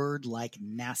form a word like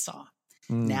NASA.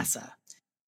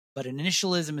 But an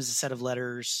initialism is a set of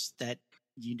letters that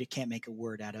you can't make a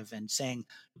word out of, and saying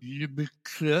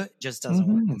just doesn't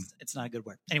work. It's not a good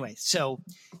word. Anyway, so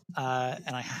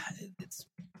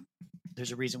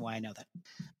there's a reason why I know that.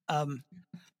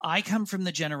 I come from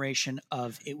the generation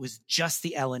of it was just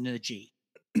the L and the G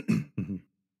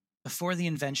before the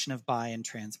invention of bi and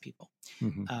trans people.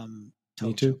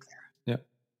 Me too. Yeah.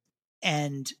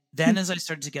 And then as I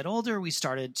started to get older,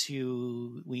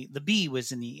 the B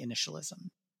was in the initialism.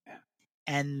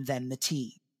 And then the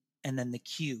T, and then the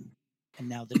Q, and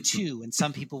now the 2. And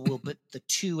some people will put the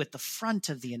 2 at the front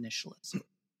of the initialism.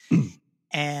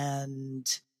 And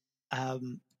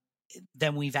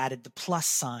then we've added the plus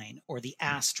sign or the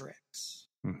asterisk.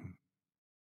 Mm-hmm.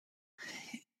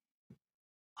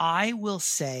 I will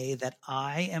say that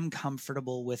I am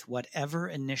comfortable with whatever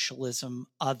initialism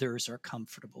others are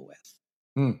comfortable with.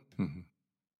 Mm-hmm.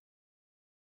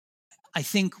 I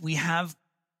think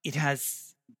it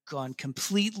has gone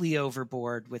completely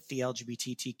overboard with the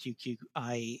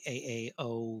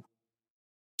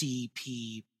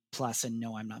LGBTQIAAODP plus, and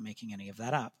no, I'm not making any of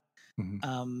that up.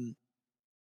 Mm-hmm.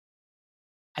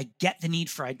 I get the need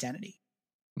for identity.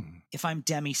 Mm-hmm. If I'm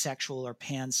demisexual or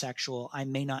pansexual, I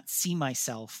may not see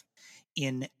myself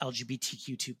in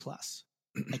LGBTQ2 plus.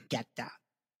 I get that.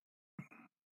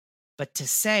 But to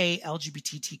say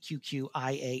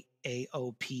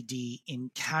LGBTQIAAOPD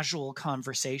in casual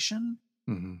conversation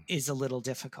mm-hmm. is a little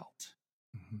difficult.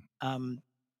 Mm-hmm.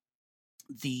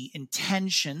 The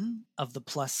intention of the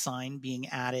plus sign being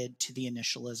added to the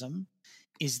initialism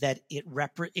is that it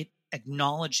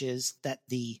acknowledges that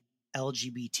the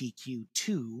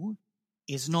LGBTQ2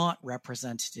 is not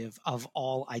representative of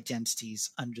all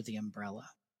identities under the umbrella.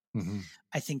 Mm-hmm.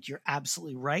 I think you're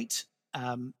absolutely right.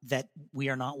 That we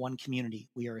are not one community.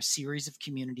 We are a series of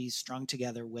communities strung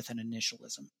together with an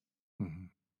initialism. Mm-hmm.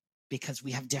 Because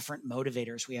we have different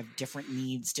motivators, we have different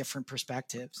needs, different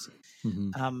perspectives.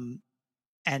 Mm-hmm.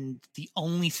 And the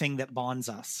only thing that bonds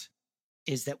us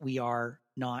is that we are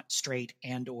not straight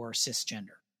and or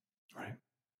cisgender. Right.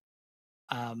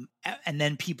 And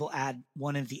then people add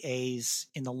one of the A's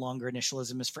in the longer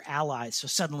initialism is for allies. So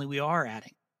suddenly we are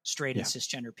adding straight and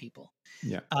cisgender people.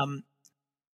 Yeah.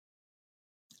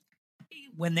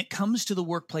 When it comes to the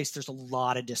workplace, there's a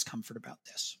lot of discomfort about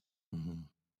this. Mm-hmm.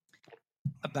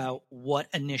 About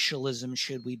what initialism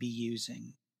should we be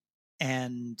using?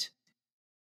 And,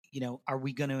 are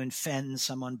we going to offend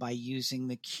someone by using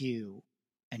the Q?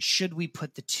 And should we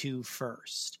put the 2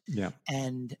 first? Yeah.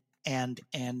 And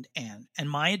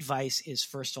my advice is,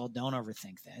 first of all, don't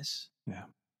overthink this. Yeah.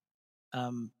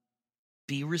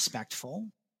 Be respectful.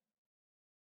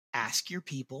 Ask your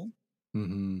people.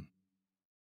 Mm-hmm.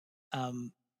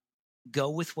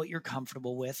 Go with what you're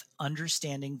comfortable with,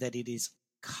 understanding that it is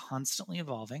constantly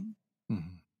evolving.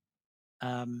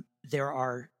 Mm-hmm. There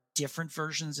are different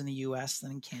versions in the US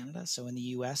than in Canada. So in the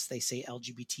US, they say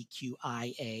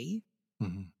LGBTQIA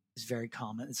mm-hmm. is very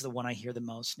common. It's the one I hear the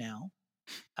most now.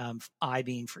 I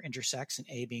being for intersex and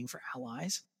A being for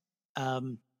allies. I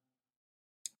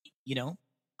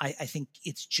think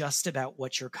it's just about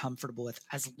what you're comfortable with,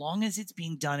 as long as it's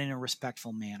being done in a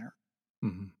respectful manner.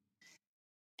 Mm-hmm.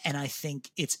 And I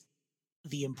think it's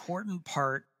the important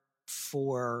part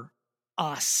for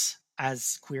us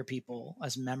as queer people,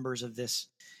 as members of this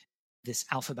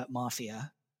alphabet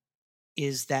mafia,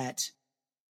 is that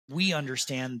we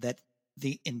understand that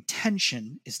the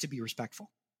intention is to be respectful.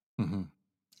 Mm-hmm.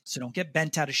 So don't get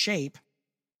bent out of shape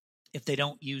if they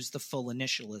don't use the full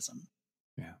initialism.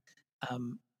 Yeah.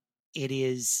 It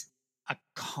is a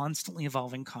constantly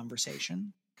evolving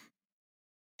conversation.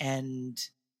 And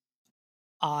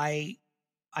I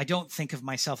don't think of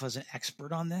myself as an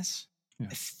expert on this. Yeah.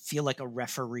 I feel like a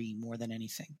referee more than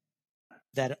anything.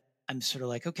 That I'm sort of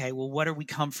like, okay, well, what are we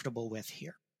comfortable with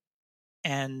here?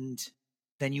 And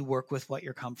then you work with what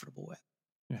you're comfortable with.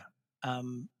 Yeah.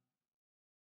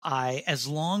 As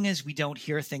long as we don't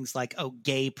hear things like, oh,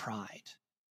 gay pride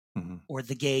mm-hmm. or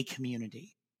the gay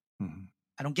community. Mm-hmm.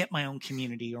 I don't get my own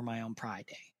community or my own pride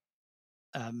day.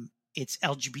 It's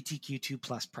LGBTQ2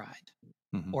 plus pride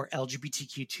mm-hmm. or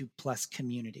LGBTQ2 plus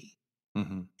community.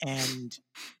 Mm-hmm. And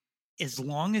as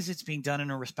long as it's being done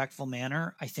in a respectful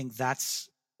manner, I think that's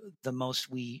the most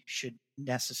we should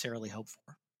necessarily hope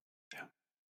for. Yeah.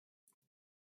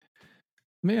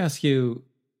 Let me ask you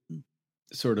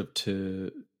sort of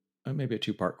maybe a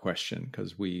 2-part question,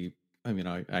 because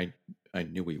I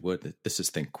knew we would. This is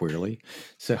Think Queerly.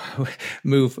 So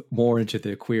move more into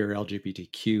the queer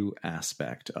LGBTQ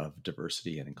aspect of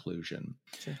diversity and inclusion.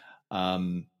 Sure.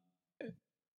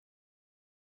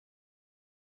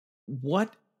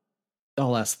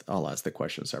 I'll ask the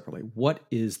question separately. What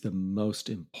is the most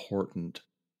important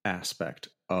aspect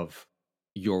of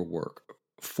your work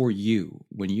for you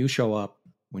when you show up,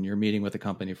 when you're meeting with a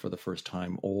company for the first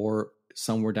time, or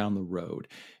somewhere down the road,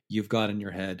 you've got in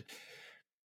your head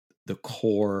the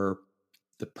core,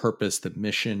 the purpose, the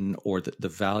mission, or the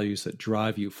values that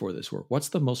drive you for this work? What's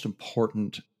the most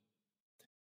important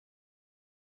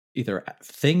either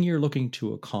thing you're looking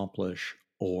to accomplish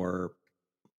or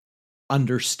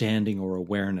understanding or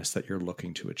awareness that you're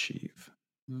looking to achieve?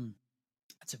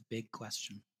 That's a big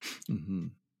question. Mm-hmm.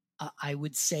 I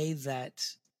would say that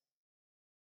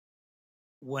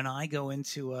when I go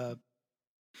into a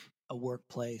a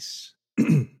workplace,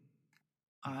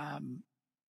 I'm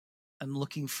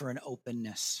looking for an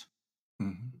openness.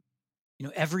 Mm-hmm. You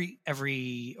know,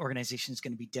 every organization is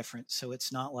going to be different, so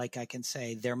it's not like I can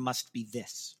say there must be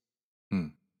this.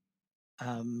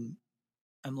 I'm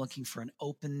looking for an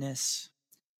openness.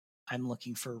 I'm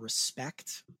looking for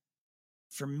respect.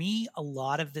 For me, a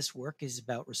lot of this work is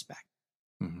about respect.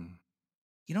 Mm-hmm.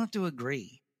 You don't have to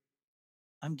agree.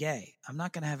 I'm gay. I'm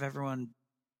not going to have everyone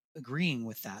agreeing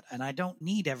with that, and I don't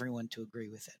need everyone to agree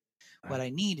with it. Right. What I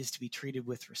need is to be treated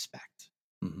with respect.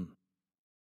 Mm-hmm.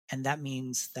 And that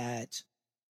means that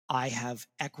I have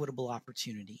equitable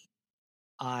opportunity.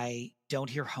 I don't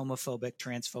hear homophobic,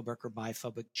 transphobic, or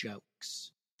biphobic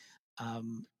jokes.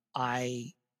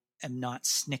 I am not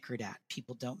snickered at.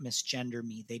 People don't misgender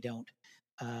me. They don't,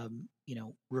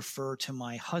 refer to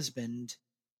my husband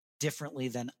differently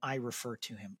than I refer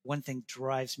to him. One thing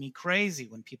drives me crazy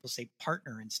when people say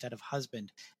partner instead of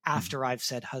husband after I've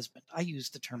said husband. I use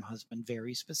the term husband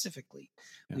very specifically.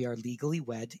 Yeah. We are legally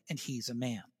wed and he's a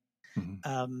man.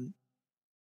 Mm-hmm.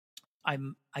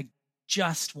 I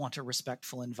just want a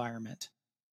respectful environment,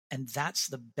 and that's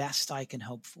the best I can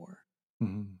hope for.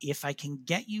 Mm-hmm. If I can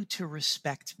get you to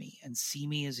respect me and see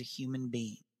me as a human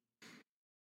being,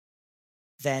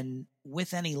 then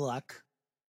with any luck,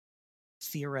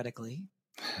 theoretically,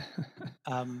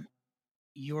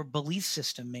 your belief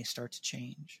system may start to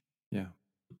change. Yeah.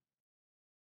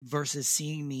 Versus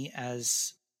seeing me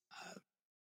as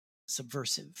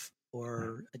subversive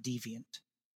or a deviant.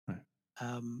 Right.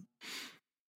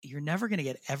 You're never going to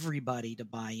get everybody to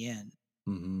buy in.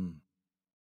 Mm-hmm.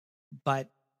 But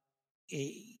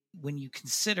when you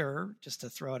consider, just to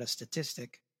throw out a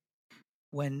statistic,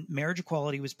 when marriage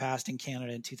equality was passed in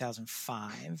Canada in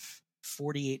 2005,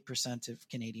 48% of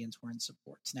Canadians were in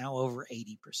support. It's now over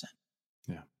 80%.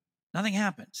 Yeah. Nothing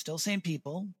happened. Still same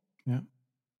people. Yeah.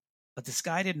 But the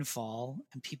sky didn't fall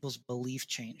and people's belief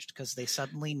changed because they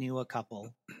suddenly knew a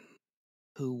couple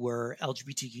who were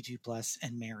LGBTQ+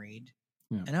 and married.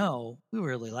 Yeah. And we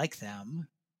really like them.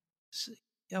 So,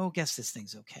 guess this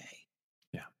thing's okay.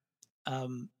 Yeah.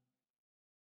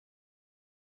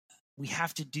 We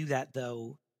have to do that,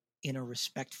 though, in a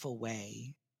respectful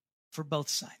way for both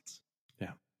sides.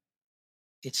 Yeah.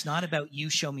 It's not about you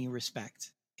show me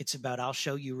respect. It's about I'll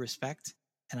show you respect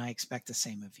and I expect the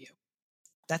same of you.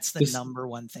 That's the number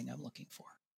one thing I'm looking for.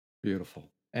 Beautiful.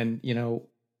 And,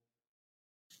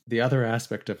 the other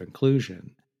aspect of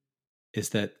inclusion is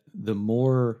that the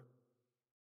more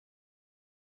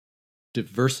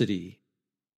diversity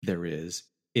there is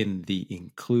in the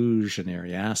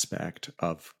inclusionary aspect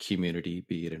of community,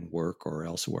 be it in work or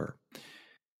elsewhere,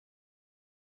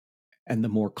 and the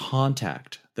more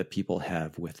contact that people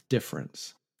have with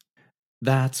difference,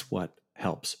 that's what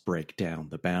helps break down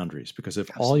the boundaries. Because if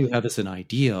Absolutely. All you have is an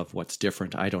idea of what's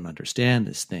different, I don't understand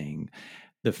this thing,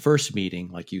 the first meeting,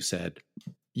 like you said,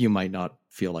 you might not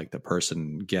feel like the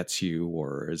person gets you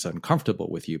or is uncomfortable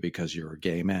with you because you're a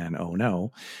gay man. Oh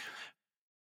no.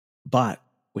 But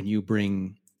when you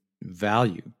bring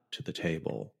value to the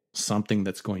table, something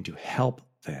that's going to help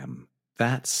them,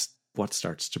 that's what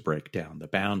starts to break down the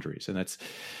boundaries. And that's,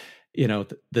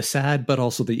 the sad, but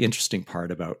also the interesting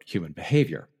part about human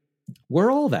behavior. We're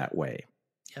all that way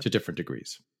to different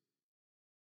degrees.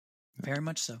 Very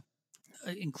much so.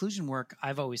 Inclusion work,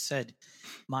 I've always said,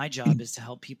 my job is to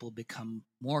help people become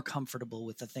more comfortable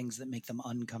with the things that make them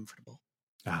uncomfortable.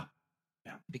 Yeah.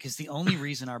 Because the only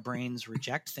reason our brains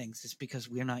reject things is because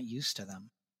we're not used to them.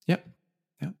 Yep.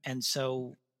 And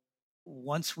so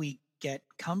once we get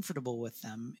comfortable with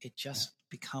them, it just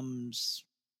becomes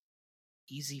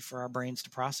easy for our brains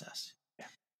to process. Yeah.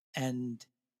 And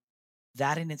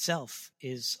that in itself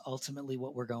is ultimately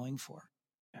what we're going for.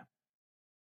 Yeah.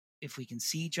 If we can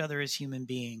see each other as human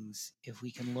beings, if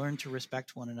we can learn to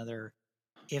respect one another,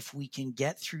 if we can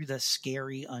get through the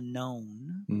scary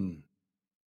unknown,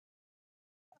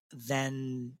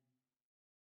 then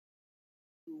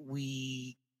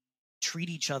we treat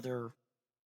each other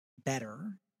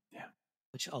better,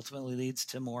 which ultimately leads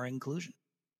to more inclusion.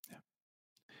 Yeah.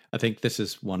 I think this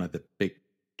is one of the big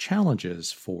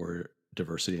challenges for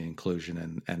diversity and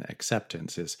inclusion and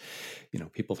acceptance is,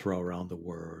 people throw around the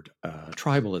word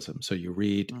tribalism. So you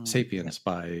read Sapiens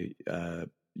by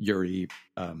Yuval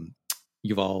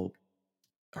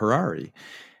Harari,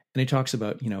 and he talks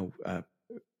about,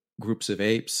 groups of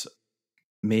apes,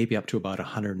 maybe up to about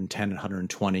 110,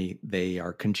 120, they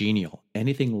are congenial.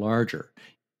 Anything larger,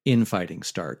 infighting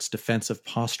starts, defensive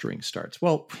posturing starts.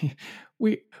 Well,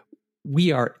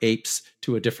 we are apes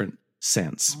to a different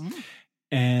sense. Mm-hmm.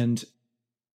 And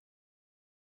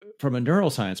from a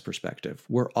neuroscience perspective,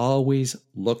 we're always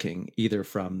looking either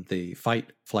from the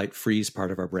fight, flight, freeze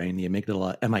part of our brain, the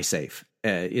amygdala, am I safe?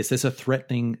 Is this a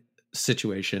threatening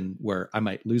situation where I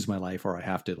might lose my life or I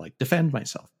have to like defend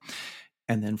myself?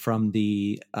 And then from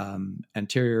the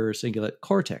anterior cingulate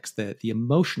cortex, the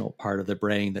emotional part of the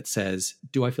brain that says,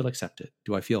 do I feel accepted?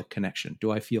 Do I feel connection?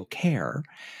 Do I feel care?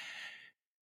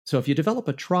 So if you develop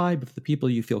a tribe of the people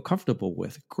you feel comfortable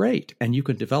with, great. And you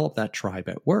can develop that tribe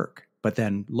at work. But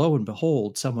then lo and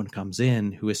behold, someone comes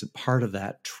in who isn't part of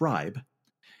that tribe.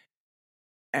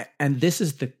 And this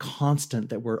is the constant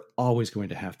that we're always going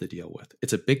to have to deal with.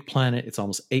 It's a big planet. It's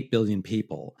almost 8 billion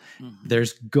people. Mm-hmm.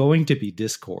 There's going to be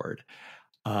discord.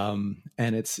 And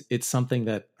it's something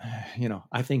that,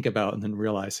 I think about and then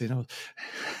realize,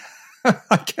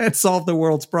 I can't solve the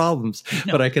world's problems,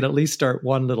 but I can at least start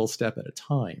one little step at a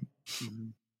time. Mm-hmm.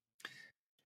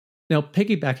 Now,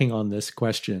 piggybacking on this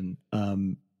question,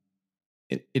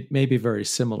 it may be very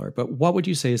similar, but what would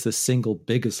you say is the single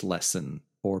biggest lesson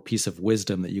or piece of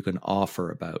wisdom that you can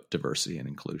offer about diversity and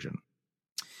inclusion?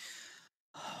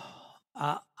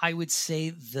 I would say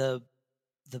the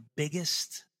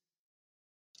biggest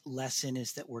lesson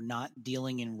is that we're not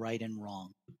dealing in right and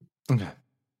wrong. Okay.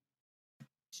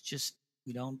 It's just,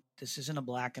 this isn't a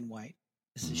black and white.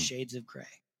 This is shades of gray.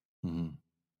 Mm-hmm.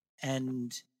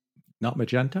 And not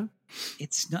magenta?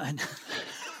 It's not.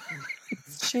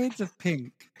 It's shades of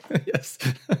pink. Yes.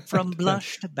 From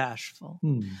blush to bashful.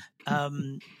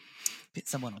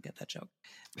 Someone will get that joke.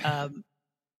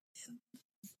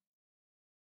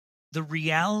 The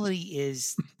reality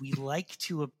is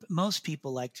most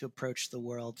people like to approach the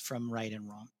world from right and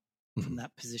wrong, from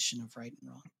that position of right and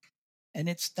wrong. And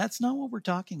that's not what we're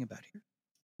talking about here.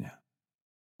 Yeah.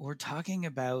 We're talking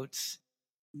about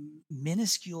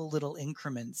minuscule little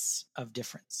increments of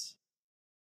difference.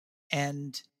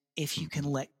 And if you can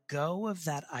let go of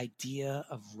that idea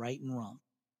of right and wrong,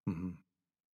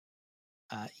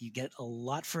 you get a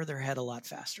lot further ahead a lot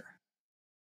faster.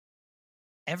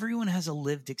 Everyone has a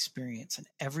lived experience, and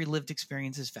every lived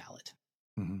experience is valid.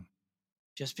 Mm-hmm.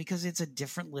 Just because it's a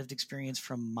different lived experience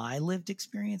from my lived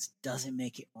experience doesn't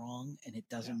make it wrong, and it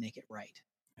doesn't make it right.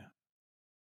 Yeah.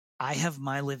 I have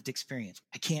my lived experience.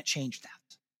 I can't change that.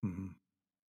 Mm-hmm.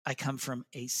 I come from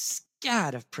a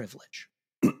scad of privilege.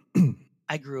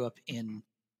 I grew up in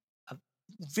a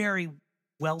very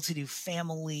well-to-do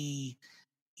family.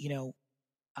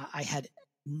 I had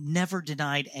never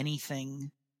denied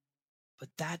anything, but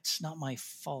that's not my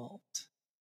fault.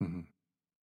 Mm-hmm.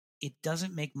 It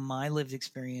doesn't make my lived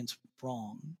experience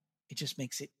wrong. It just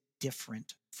makes it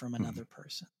different from another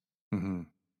person. Mm-hmm.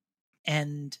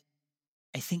 And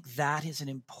I think that is an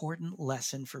important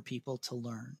lesson for people to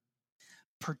learn,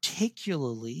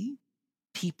 particularly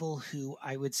people who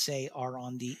I would say are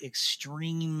on the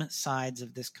extreme sides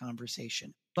of this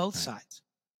conversation, both sides.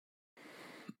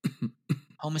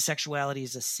 Homosexuality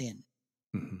is a sin.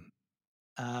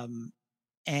 Mm-hmm.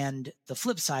 And the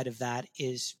flip side of that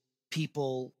is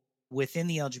people within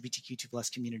the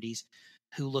LGBTQ2+ communities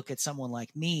who look at someone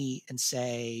like me and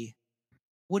say,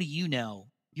 what do you know?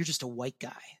 You're just a white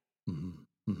guy.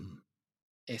 Mm-hmm. Mm-hmm.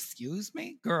 Excuse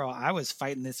me? Girl, I was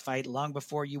fighting this fight long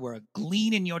before you were a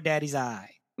gleam in your daddy's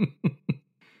eye.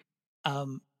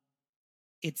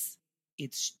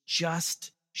 It's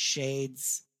just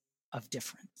shades of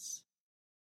difference.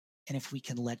 And if we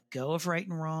can let go of right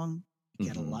and wrong, we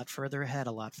get a lot further ahead,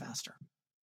 a lot faster.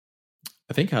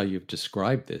 I think how you've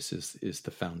described this is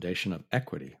the foundation of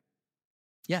equity.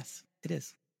 Yes, it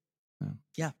is.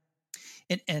 Yeah.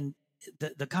 And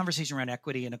the conversation around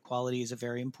equity and equality is a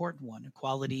very important one.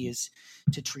 Equality is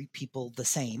to treat people the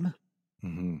same.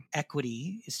 Mm-hmm.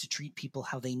 Equity is to treat people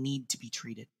how they need to be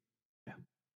treated. Yeah.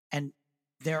 And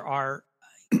there are,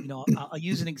 I'll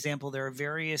use an example. There are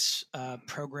various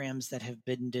programs that have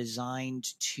been designed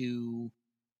to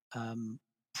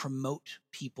promote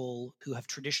people who have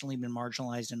traditionally been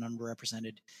marginalized and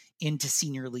underrepresented into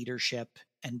senior leadership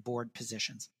and board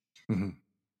positions. Mm-hmm.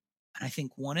 And I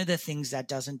think one of the things that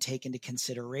doesn't take into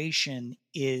consideration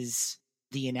is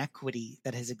the inequity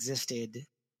that has existed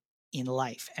in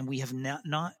life. And we have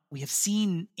we have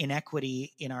seen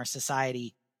inequity in our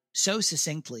society so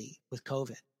succinctly with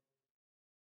COVID,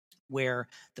 where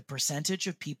the percentage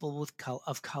of people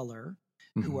of color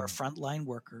who are frontline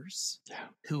workers,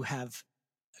 who have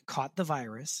caught the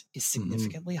virus is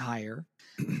significantly higher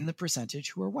than the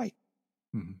percentage who are white.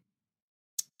 Mm-hmm.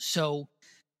 So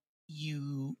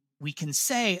we can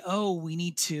say, we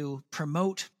need to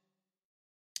promote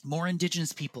more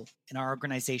Indigenous people in our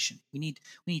organization. We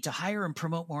need to hire and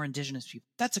promote more Indigenous people.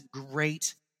 That's a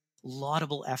great,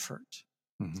 laudable effort.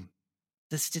 Mm-hmm.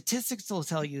 the statistics will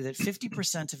tell you that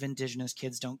 50% of Indigenous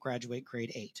kids don't graduate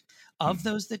grade 8. Of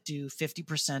those that do,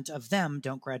 50% of them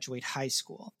don't graduate high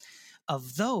school.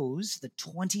 Of those, the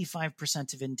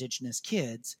 25% of Indigenous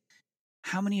kids,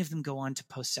 how many of them go on to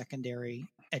post-secondary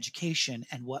education,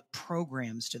 and what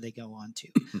programs do they go on to?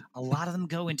 A lot of them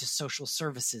go into social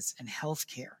services and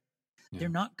healthcare. Yeah. They're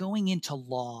not going into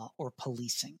law or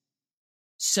policing.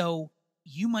 So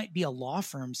you might be a law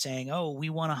firm saying, oh, we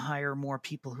want to hire more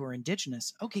people who are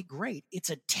Indigenous. Okay, great.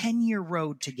 It's a 10-year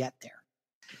road to get there.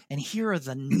 And here are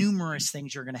the numerous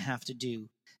things you're going to have to do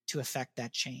to affect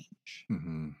that change.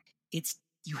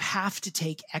 You have to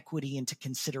take equity into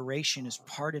consideration as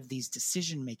part of these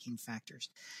decision-making factors,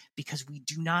 because we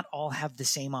do not all have the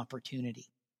same opportunity.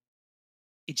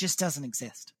 It just doesn't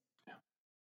exist. Yeah.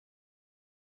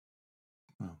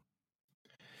 Well,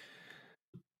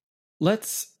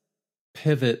 let's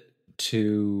pivot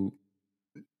to,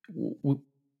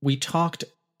 we talked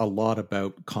a lot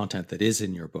about content that is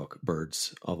in your book,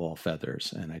 Birds of All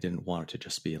Feathers, and I didn't want it to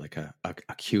just be like a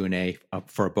Q&A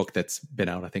for a book that's been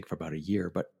out, I think, for about a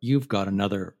year, but you've got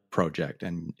another project,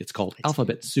 and it's called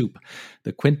Alphabet Soup,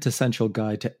 the quintessential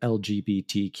guide to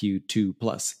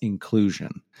LGBTQ2+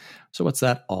 inclusion. So what's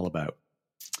that all about?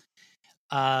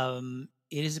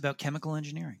 It is about chemical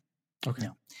engineering. Okay.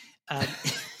 No.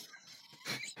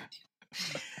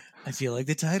 I feel like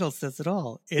the title says it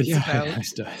all. It's about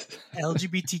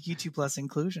LGBTQ2+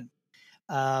 inclusion.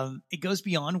 It goes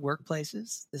beyond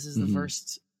workplaces. This is the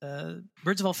first.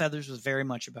 Birds of All Feathers was very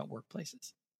much about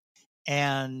workplaces.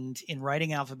 And in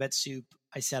writing Alphabet Soup,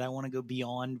 I said I want to go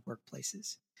beyond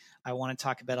workplaces. I want to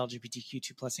talk about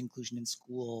LGBTQ2+ inclusion in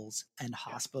schools and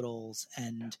hospitals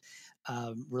and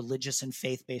religious and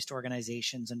faith-based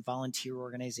organizations and volunteer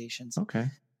organizations. Okay.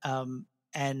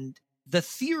 And the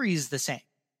theory is the same.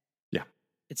 Yeah.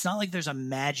 It's not like there's a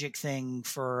magic thing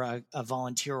for a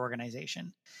volunteer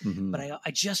organization, but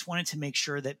I just wanted to make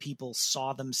sure that people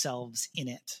saw themselves in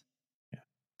it.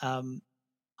 Yeah.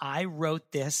 I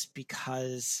wrote this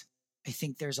because I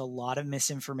think there's a lot of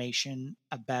misinformation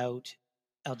about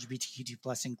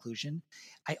LGBTQ2+ inclusion.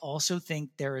 I also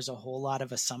think there is a whole lot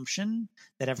of assumption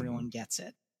that everyone gets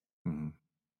it,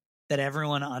 that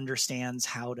everyone understands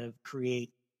how to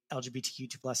create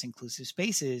LGBTQ2+ inclusive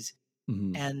spaces,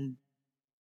 and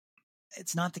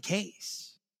it's not the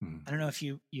case. I don't know if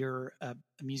you're a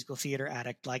musical theater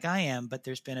addict like I am, but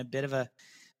there's been a bit of a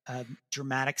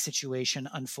dramatic situation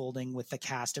unfolding with the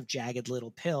cast of Jagged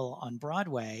Little Pill on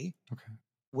Broadway,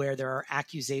 where there are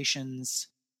accusations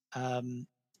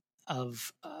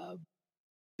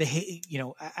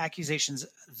accusations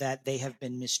that they have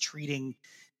been mistreating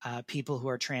people who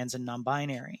are trans and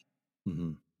non-binary.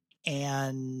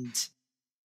 And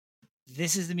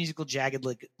this is the musical Jagged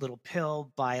Little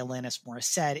Pill by Alanis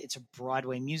Morissette. It's a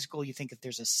Broadway musical. You think if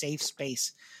there's a safe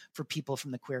space for people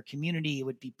from the queer community, it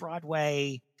would be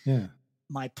Broadway. Yeah.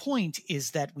 My point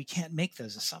is that we can't make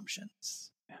those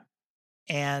assumptions. Yeah.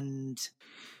 And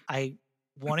I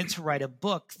wanted to write a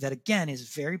book that, again,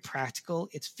 is very practical.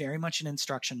 It's very much an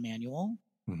instruction manual,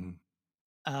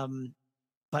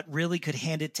 but really could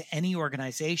hand it to any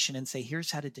organization and say,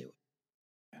 here's how to do it.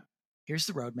 Yeah. Here's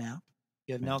the roadmap.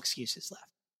 You have no excuses left.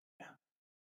 Yeah.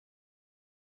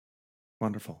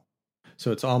 Wonderful.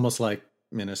 So it's almost like,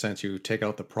 in a sense, you take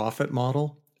out the profit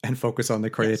model and focus on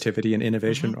the creativity and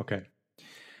innovation. Okay.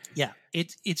 Yeah.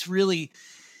 It's really,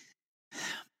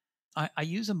 I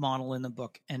use a model in the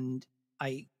book, and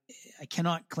I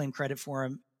cannot claim credit for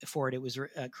it. It was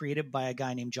created by a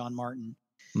guy named John Martin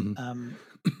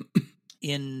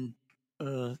in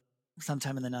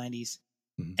sometime in the 90s.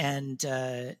 And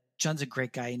John's a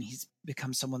great guy, and he's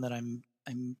become someone that I'm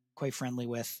quite friendly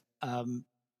with. And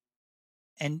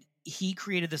he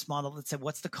created this model that said,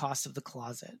 what's the cost of the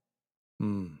closet?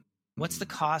 What's the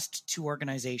cost to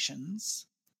organizations?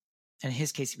 And in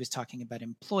his case, he was talking about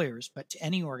employers, but to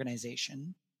any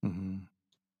organization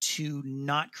to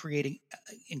not creating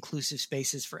inclusive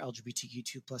spaces for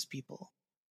LGBTQ2+ people.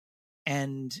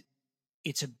 And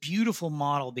it's a beautiful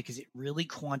model because it really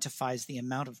quantifies the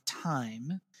amount of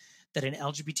time that an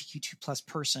LGBTQ2+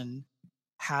 person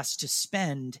has to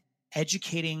spend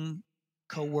educating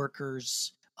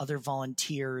coworkers, other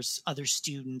volunteers, other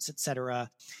students, etc.,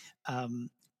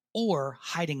 or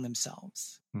hiding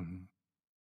themselves.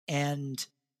 And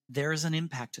there's an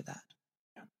impact to that.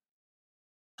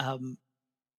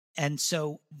 And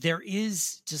so there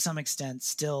is, to some extent,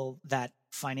 still that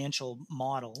financial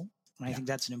model. And I think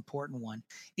that's an important one.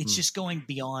 It's just going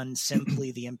beyond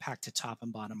simply the impact to top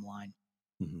and bottom line.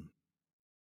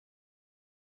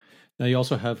 Now, you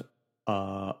also have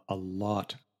a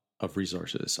lot of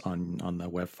resources on the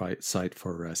website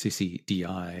for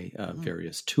CCDI,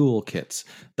 various toolkits.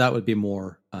 That would be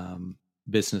more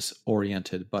business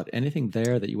oriented, but anything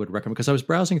there that you would recommend? Because I was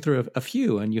browsing through a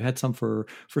few, and you had some for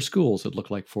schools. It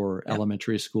looked like for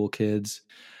elementary school kids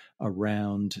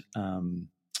around,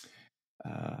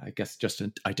 I guess, just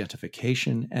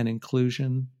identification and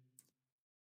inclusion.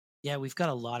 Yeah, we've got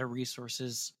a lot of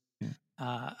resources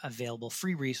available,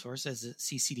 free resources at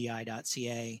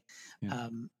ccdi.ca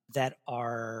that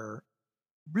are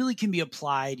really can be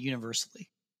applied universally.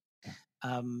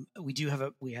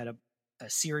 We had a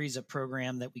series of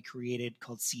program that we created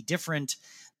called See Different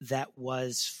that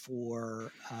was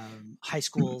for high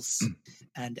schools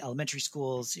and elementary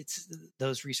schools.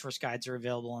 Those resource guides are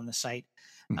available on the site.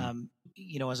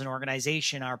 As an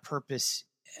organization, our purpose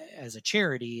as a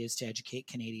charity is to educate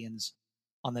Canadians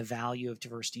on the value of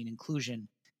diversity and inclusion,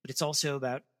 but it's also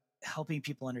about helping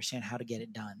people understand how to get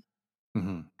it done,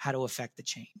 how to affect the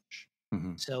change.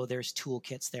 So there's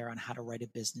toolkits there on how to write a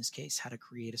business case, how to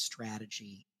create a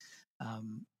strategy.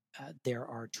 There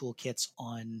are toolkits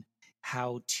on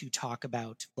how to talk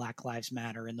about Black Lives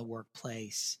Matter in the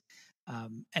workplace.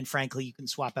 And frankly, you can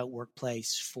swap out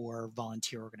workplace for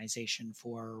volunteer organization,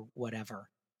 for whatever.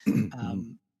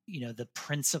 The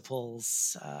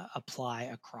principles apply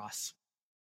across.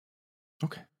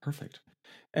 Okay, perfect.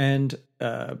 And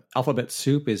Alphabet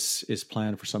Soup is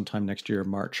planned for sometime next year,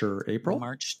 March or April?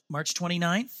 March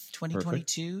 29th,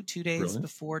 2022, perfect. 2 days Brilliant.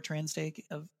 Before Trans Day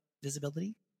of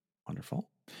Visibility. Wonderful.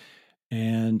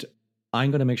 And I'm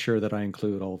going to make sure that I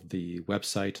include all of the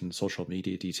website and social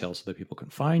media details so that people can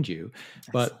find you.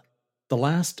 Excellent. But the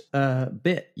last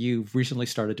bit, you've recently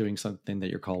started doing something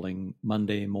that you're calling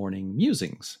Monday Morning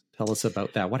Musings. Tell us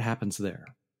about that. What happens there?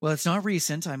 Well, it's not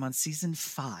recent. I'm on season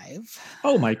 5.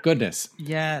 Oh my goodness!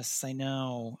 Yes, I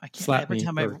know. I can't. Slap every me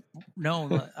time for...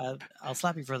 I'll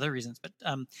slap you for other reasons. But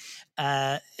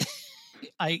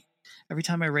every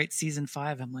time I write season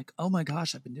 5, I'm like, oh my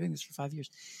gosh, I've been doing this for 5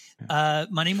 years.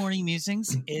 Monday Morning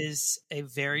Musings is a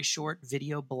very short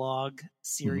video blog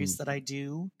series that I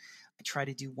do. I try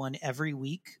to do one every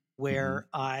week where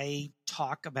I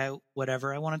talk about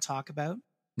whatever I want to talk about,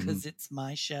 because it's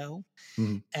my show.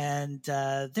 And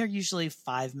they're usually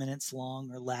 5 minutes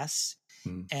long or less.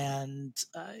 And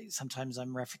sometimes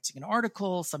I'm referencing an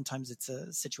article, sometimes it's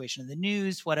a situation in the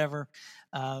news, whatever.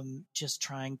 Just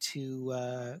trying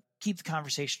to keep the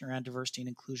conversation around diversity and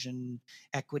inclusion,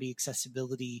 equity,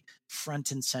 accessibility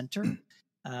front and center.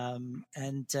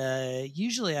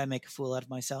 Usually I make a fool out of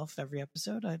myself every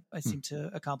episode. I seem to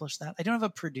accomplish that. I don't have a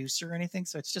producer or anything,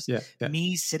 so it's just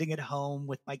me sitting at home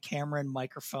with my camera and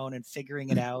microphone and figuring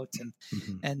it out.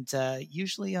 And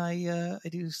usually I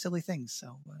do silly things,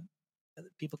 so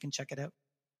people can check it out.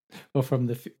 Well, from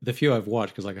the few I've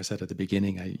watched, because like I said at the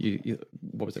beginning, you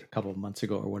what was it, a couple of months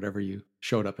ago or whatever, you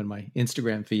showed up in my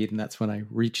Instagram feed, and that's when I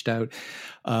reached out.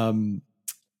 You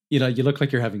look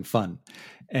like you're having fun,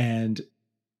 and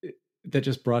that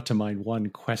just brought to mind one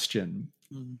question.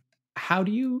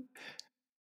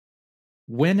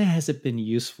 When has it been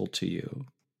useful to you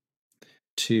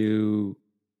to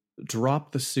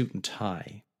drop the suit and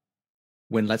tie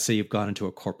when, let's say, you've gone into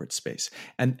a corporate space?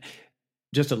 And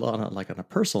just a lot, like on a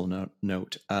personal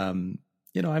note, I'm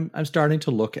starting to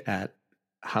look at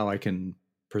how I can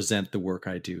present the work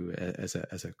I do as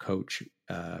a coach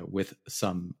with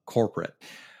some corporate.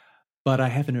 But I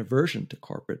have an aversion to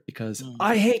corporate because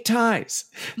I hate ties.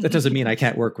 That doesn't mean I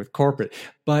can't work with corporate,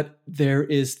 but there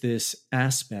is this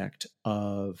aspect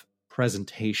of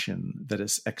presentation that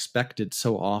is expected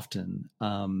so often,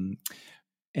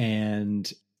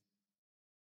 and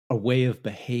a way of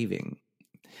behaving.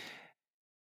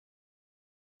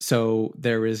 So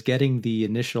there is getting the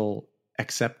initial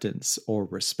acceptance or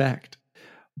respect,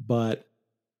 but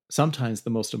sometimes the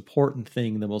most important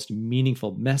thing, the most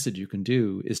meaningful message you can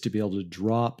do is to be able to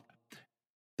drop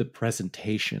the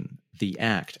presentation, the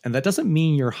act. And that doesn't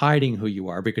mean you're hiding who you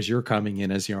are, because you're coming in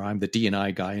as, I'm the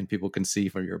D&I guy and people can see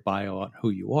from your bio on who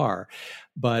you are,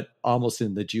 but almost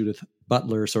in the Judith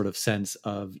Butler sort of sense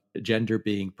of gender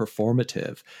being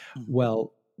performative.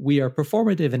 Well, we are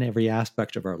performative in every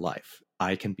aspect of our life.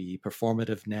 I can be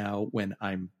performative now when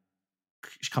I'm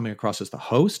coming across as the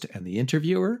host and the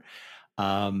interviewer.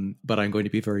 But I'm going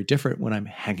to be very different when I'm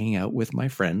hanging out with my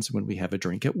friends when we have a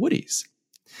drink at Woody's.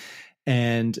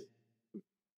 And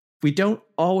we don't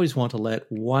always want to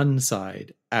let one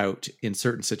side out in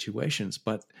certain situations,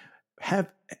 but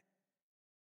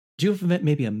do you have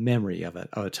maybe a memory of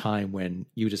a time when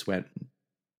you just went,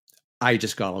 I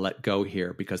just got to let go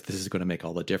here because this is going to make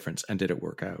all the difference? And did it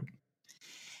work out?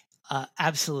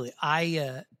 Absolutely.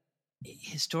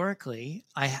 historically,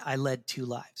 I led 2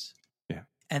 lives. Yeah.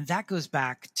 And that goes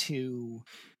back to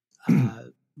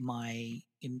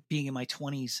being in my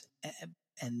 20s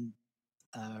and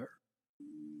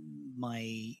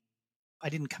I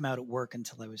didn't come out at work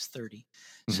until I was 30.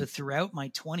 Mm-hmm. So throughout my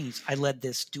 20s, I led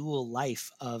this dual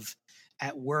life of,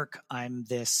 at work, I'm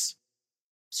this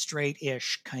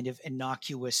straight-ish kind of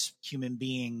innocuous human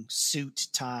being, suit,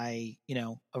 tie,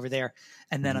 over there.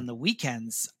 And then on the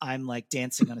weekends, I'm like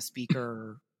dancing on a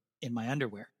speaker in my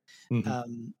underwear,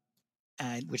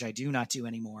 which I do not do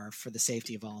anymore for the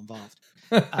safety of all involved.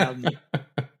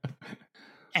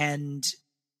 And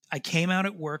I came out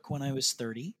at work when I was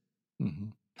 30.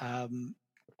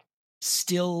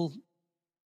 Still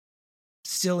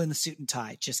in the suit and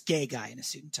tie, just gay guy in a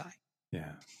suit and tie.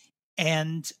 Yeah.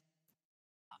 And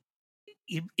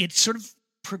it sort of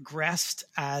progressed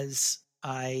as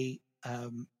I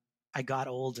got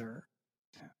older.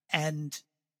 Yeah. And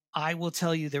I will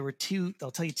tell you,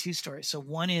 I'll tell you 2 stories. So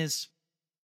one is,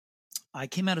 I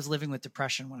came out as living with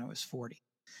depression when I was 40.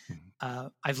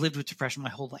 I've lived with depression my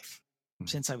whole life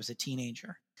since I was a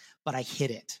teenager, but I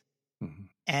hid it.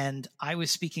 And I was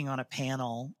speaking on a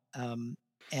panel,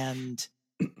 and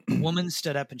a woman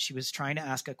stood up and she was trying to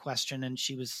ask a question, and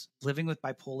she was living with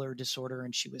bipolar disorder,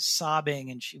 and she was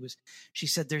sobbing, and she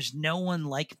said, "There's no one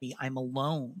like me. I'm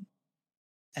alone."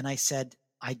 And I said,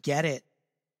 "I get it.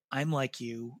 I'm like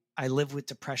you. I live with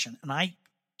depression." And I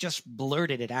just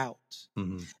blurted it out.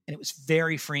 And it was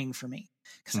very freeing for me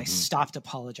because I stopped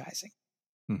apologizing.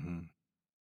 And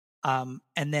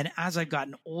then as I've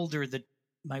gotten older,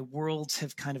 my worlds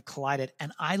have kind of collided,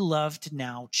 and I love to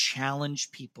now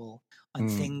challenge people on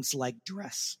things like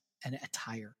dress and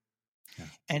attire. Yeah.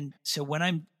 And so when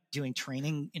I'm doing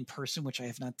training in person, which I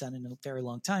have not done in a very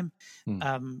long time,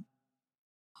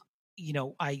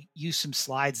 I use some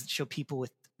slides that show people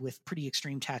with pretty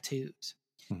extreme tattoos.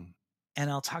 And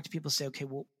I'll talk to people and say, okay,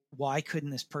 well, why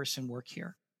couldn't this person work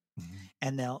here?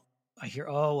 And I hear,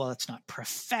 oh, well, it's not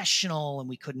professional, and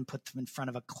we couldn't put them in front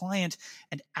of a client.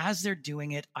 And as they're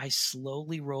doing it, I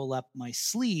slowly roll up my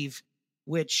sleeve,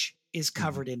 which is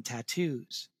covered in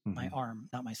tattoos, my arm,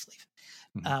 not my sleeve.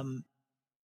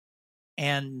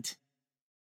 And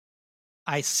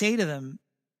I say to them,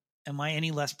 am I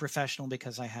any less professional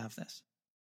because I have this?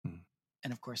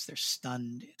 And of course, they're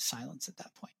stunned silence at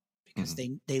that point, because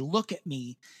they look at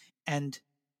me, and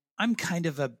I'm kind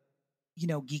of a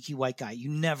geeky white guy. You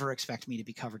never expect me to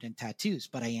be covered in tattoos,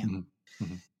 but I am.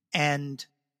 And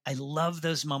I love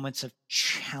those moments of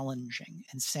challenging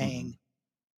and saying,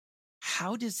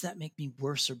 how does that make me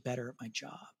worse or better at my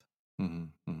job?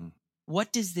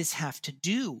 What does this have to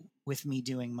do with me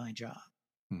doing my job?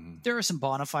 There are some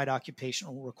bona fide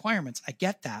occupational requirements. I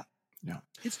get that. Yeah.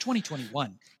 It's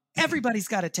 2021. Everybody's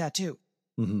got a tattoo.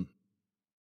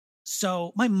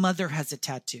 So my mother has a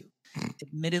tattoo.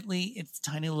 Admittedly, it's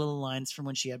tiny little lines from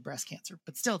when she had breast cancer,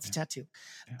 but still, it's a tattoo.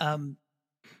 Yeah.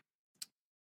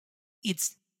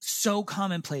 It's so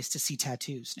commonplace to see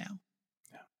tattoos now.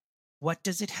 Yeah. What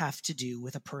does it have to do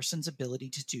with a person's ability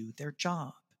to do their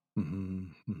job?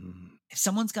 If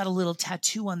someone's got a little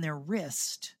tattoo on their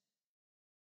wrist,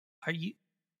 are you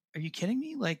kidding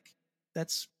me? Like,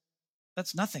 that's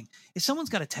nothing. If someone's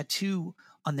got a tattoo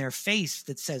on their face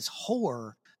that says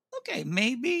whore, okay,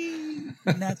 maybe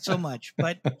not so much,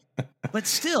 but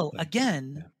still,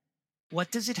 again,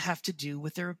 what does it have to do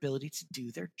with their ability to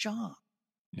do their job?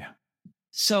 Yeah.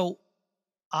 So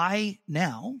I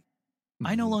no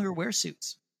longer wear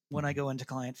suits when I go into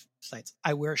client sites.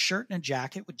 I wear a shirt and a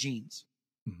jacket with jeans.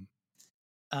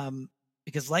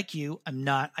 Because like you,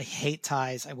 I hate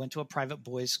ties. I went to a private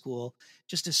boys' school.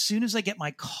 Just as soon as I get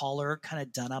my collar kind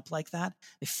of done up like that,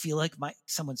 I feel like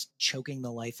someone's choking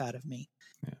the life out of me.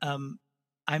 Yeah.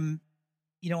 I'm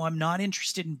not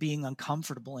interested in being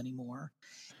uncomfortable anymore.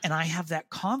 And I have that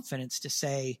confidence to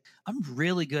say, I'm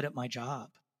really good at my job.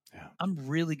 Yeah. I'm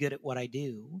really good at what I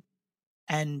do.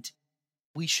 And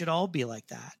we should all be like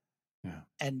that. Yeah.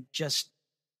 And just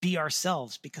be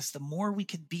ourselves, because the more we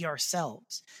can be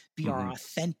ourselves, be our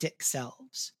authentic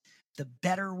selves, the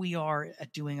better we are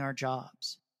at doing our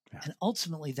jobs. Yeah. And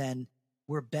ultimately then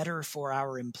we're better for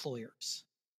our employers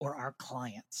or our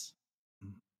clients.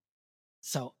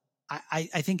 So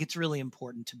I think it's really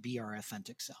important to be our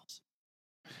authentic selves.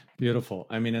 Beautiful.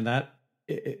 I mean, and that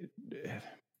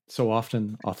so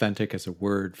often authentic as a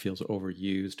word feels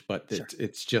overused, but sure.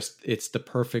 It's the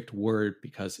perfect word,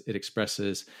 because it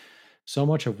expresses so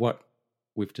much of what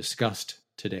we've discussed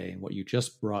today, and what you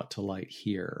just brought to light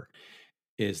here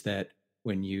is that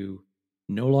when you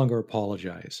no longer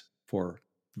apologize for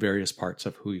various parts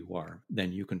of who you are,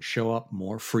 then you can show up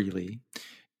more freely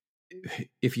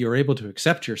if you're able to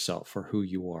accept yourself for who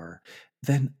you are,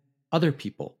 then other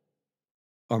people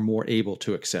are more able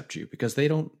to accept you because they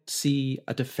don't see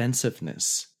a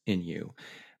defensiveness in you,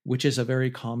 which is a very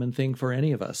common thing for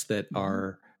any of us that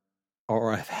are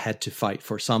or have had to fight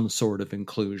for some sort of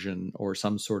inclusion or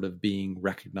some sort of being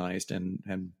recognized and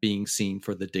being seen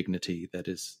for the dignity that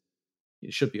it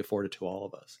should be afforded to all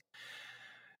of us.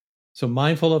 So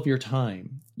mindful of your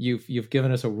time, you've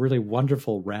given us a really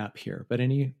wonderful wrap here, but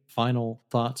any final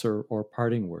thoughts or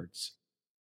parting words?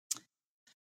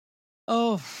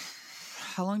 Oh,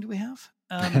 how long do we have?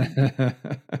 I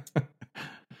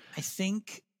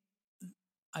think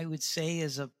I would say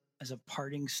as a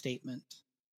parting statement,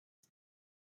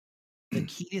 the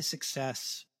key to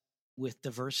success with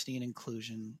diversity and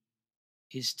inclusion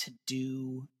is to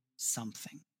do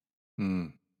something.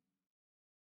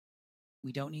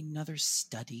 We don't need another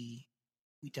study.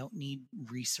 We don't need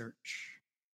research.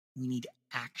 We need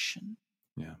action.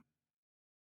 Yeah.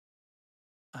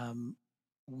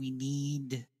 We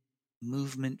need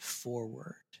movement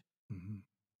forward.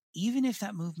 Even if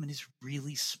that movement is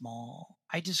really small.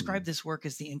 I describe this work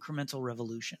as the incremental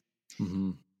revolution.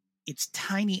 It's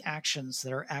tiny actions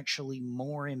that are actually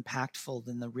more impactful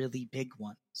than the really big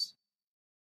ones.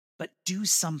 But do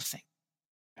something.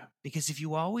 Yeah. Because if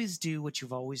you always do what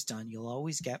you've always done, you'll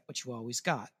always get what you always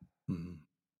got.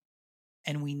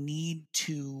 And we need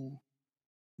to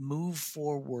move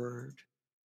forward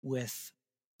with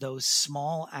those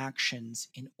small actions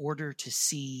in order to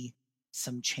see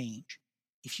some change.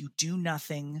 If you do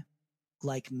nothing,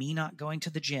 like me not going to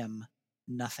the gym,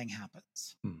 nothing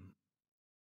happens.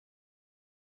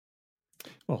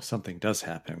 Well, something does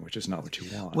happen, which is not what you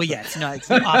want. Well, yeah, it's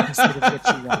the opposite of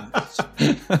what you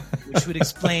want, which would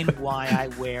explain why I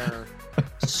wear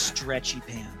stretchy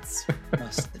pants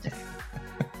most of the day.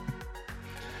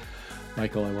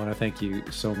 Michael, I want to thank you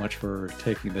so much for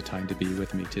taking the time to be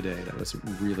with me today. That was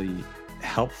really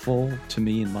helpful to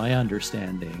me in my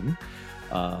understanding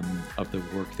of the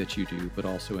work that you do, but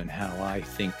also in how I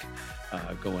think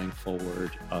going forward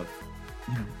of,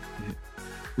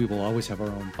 we will always have our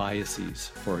own biases,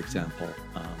 for example,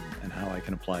 and how I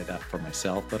can apply that for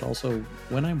myself, but also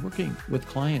when I'm working with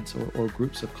clients or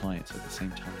groups of clients at the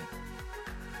same time.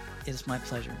 It is my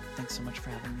pleasure. Thanks so much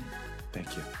for having me.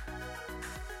 Thank you.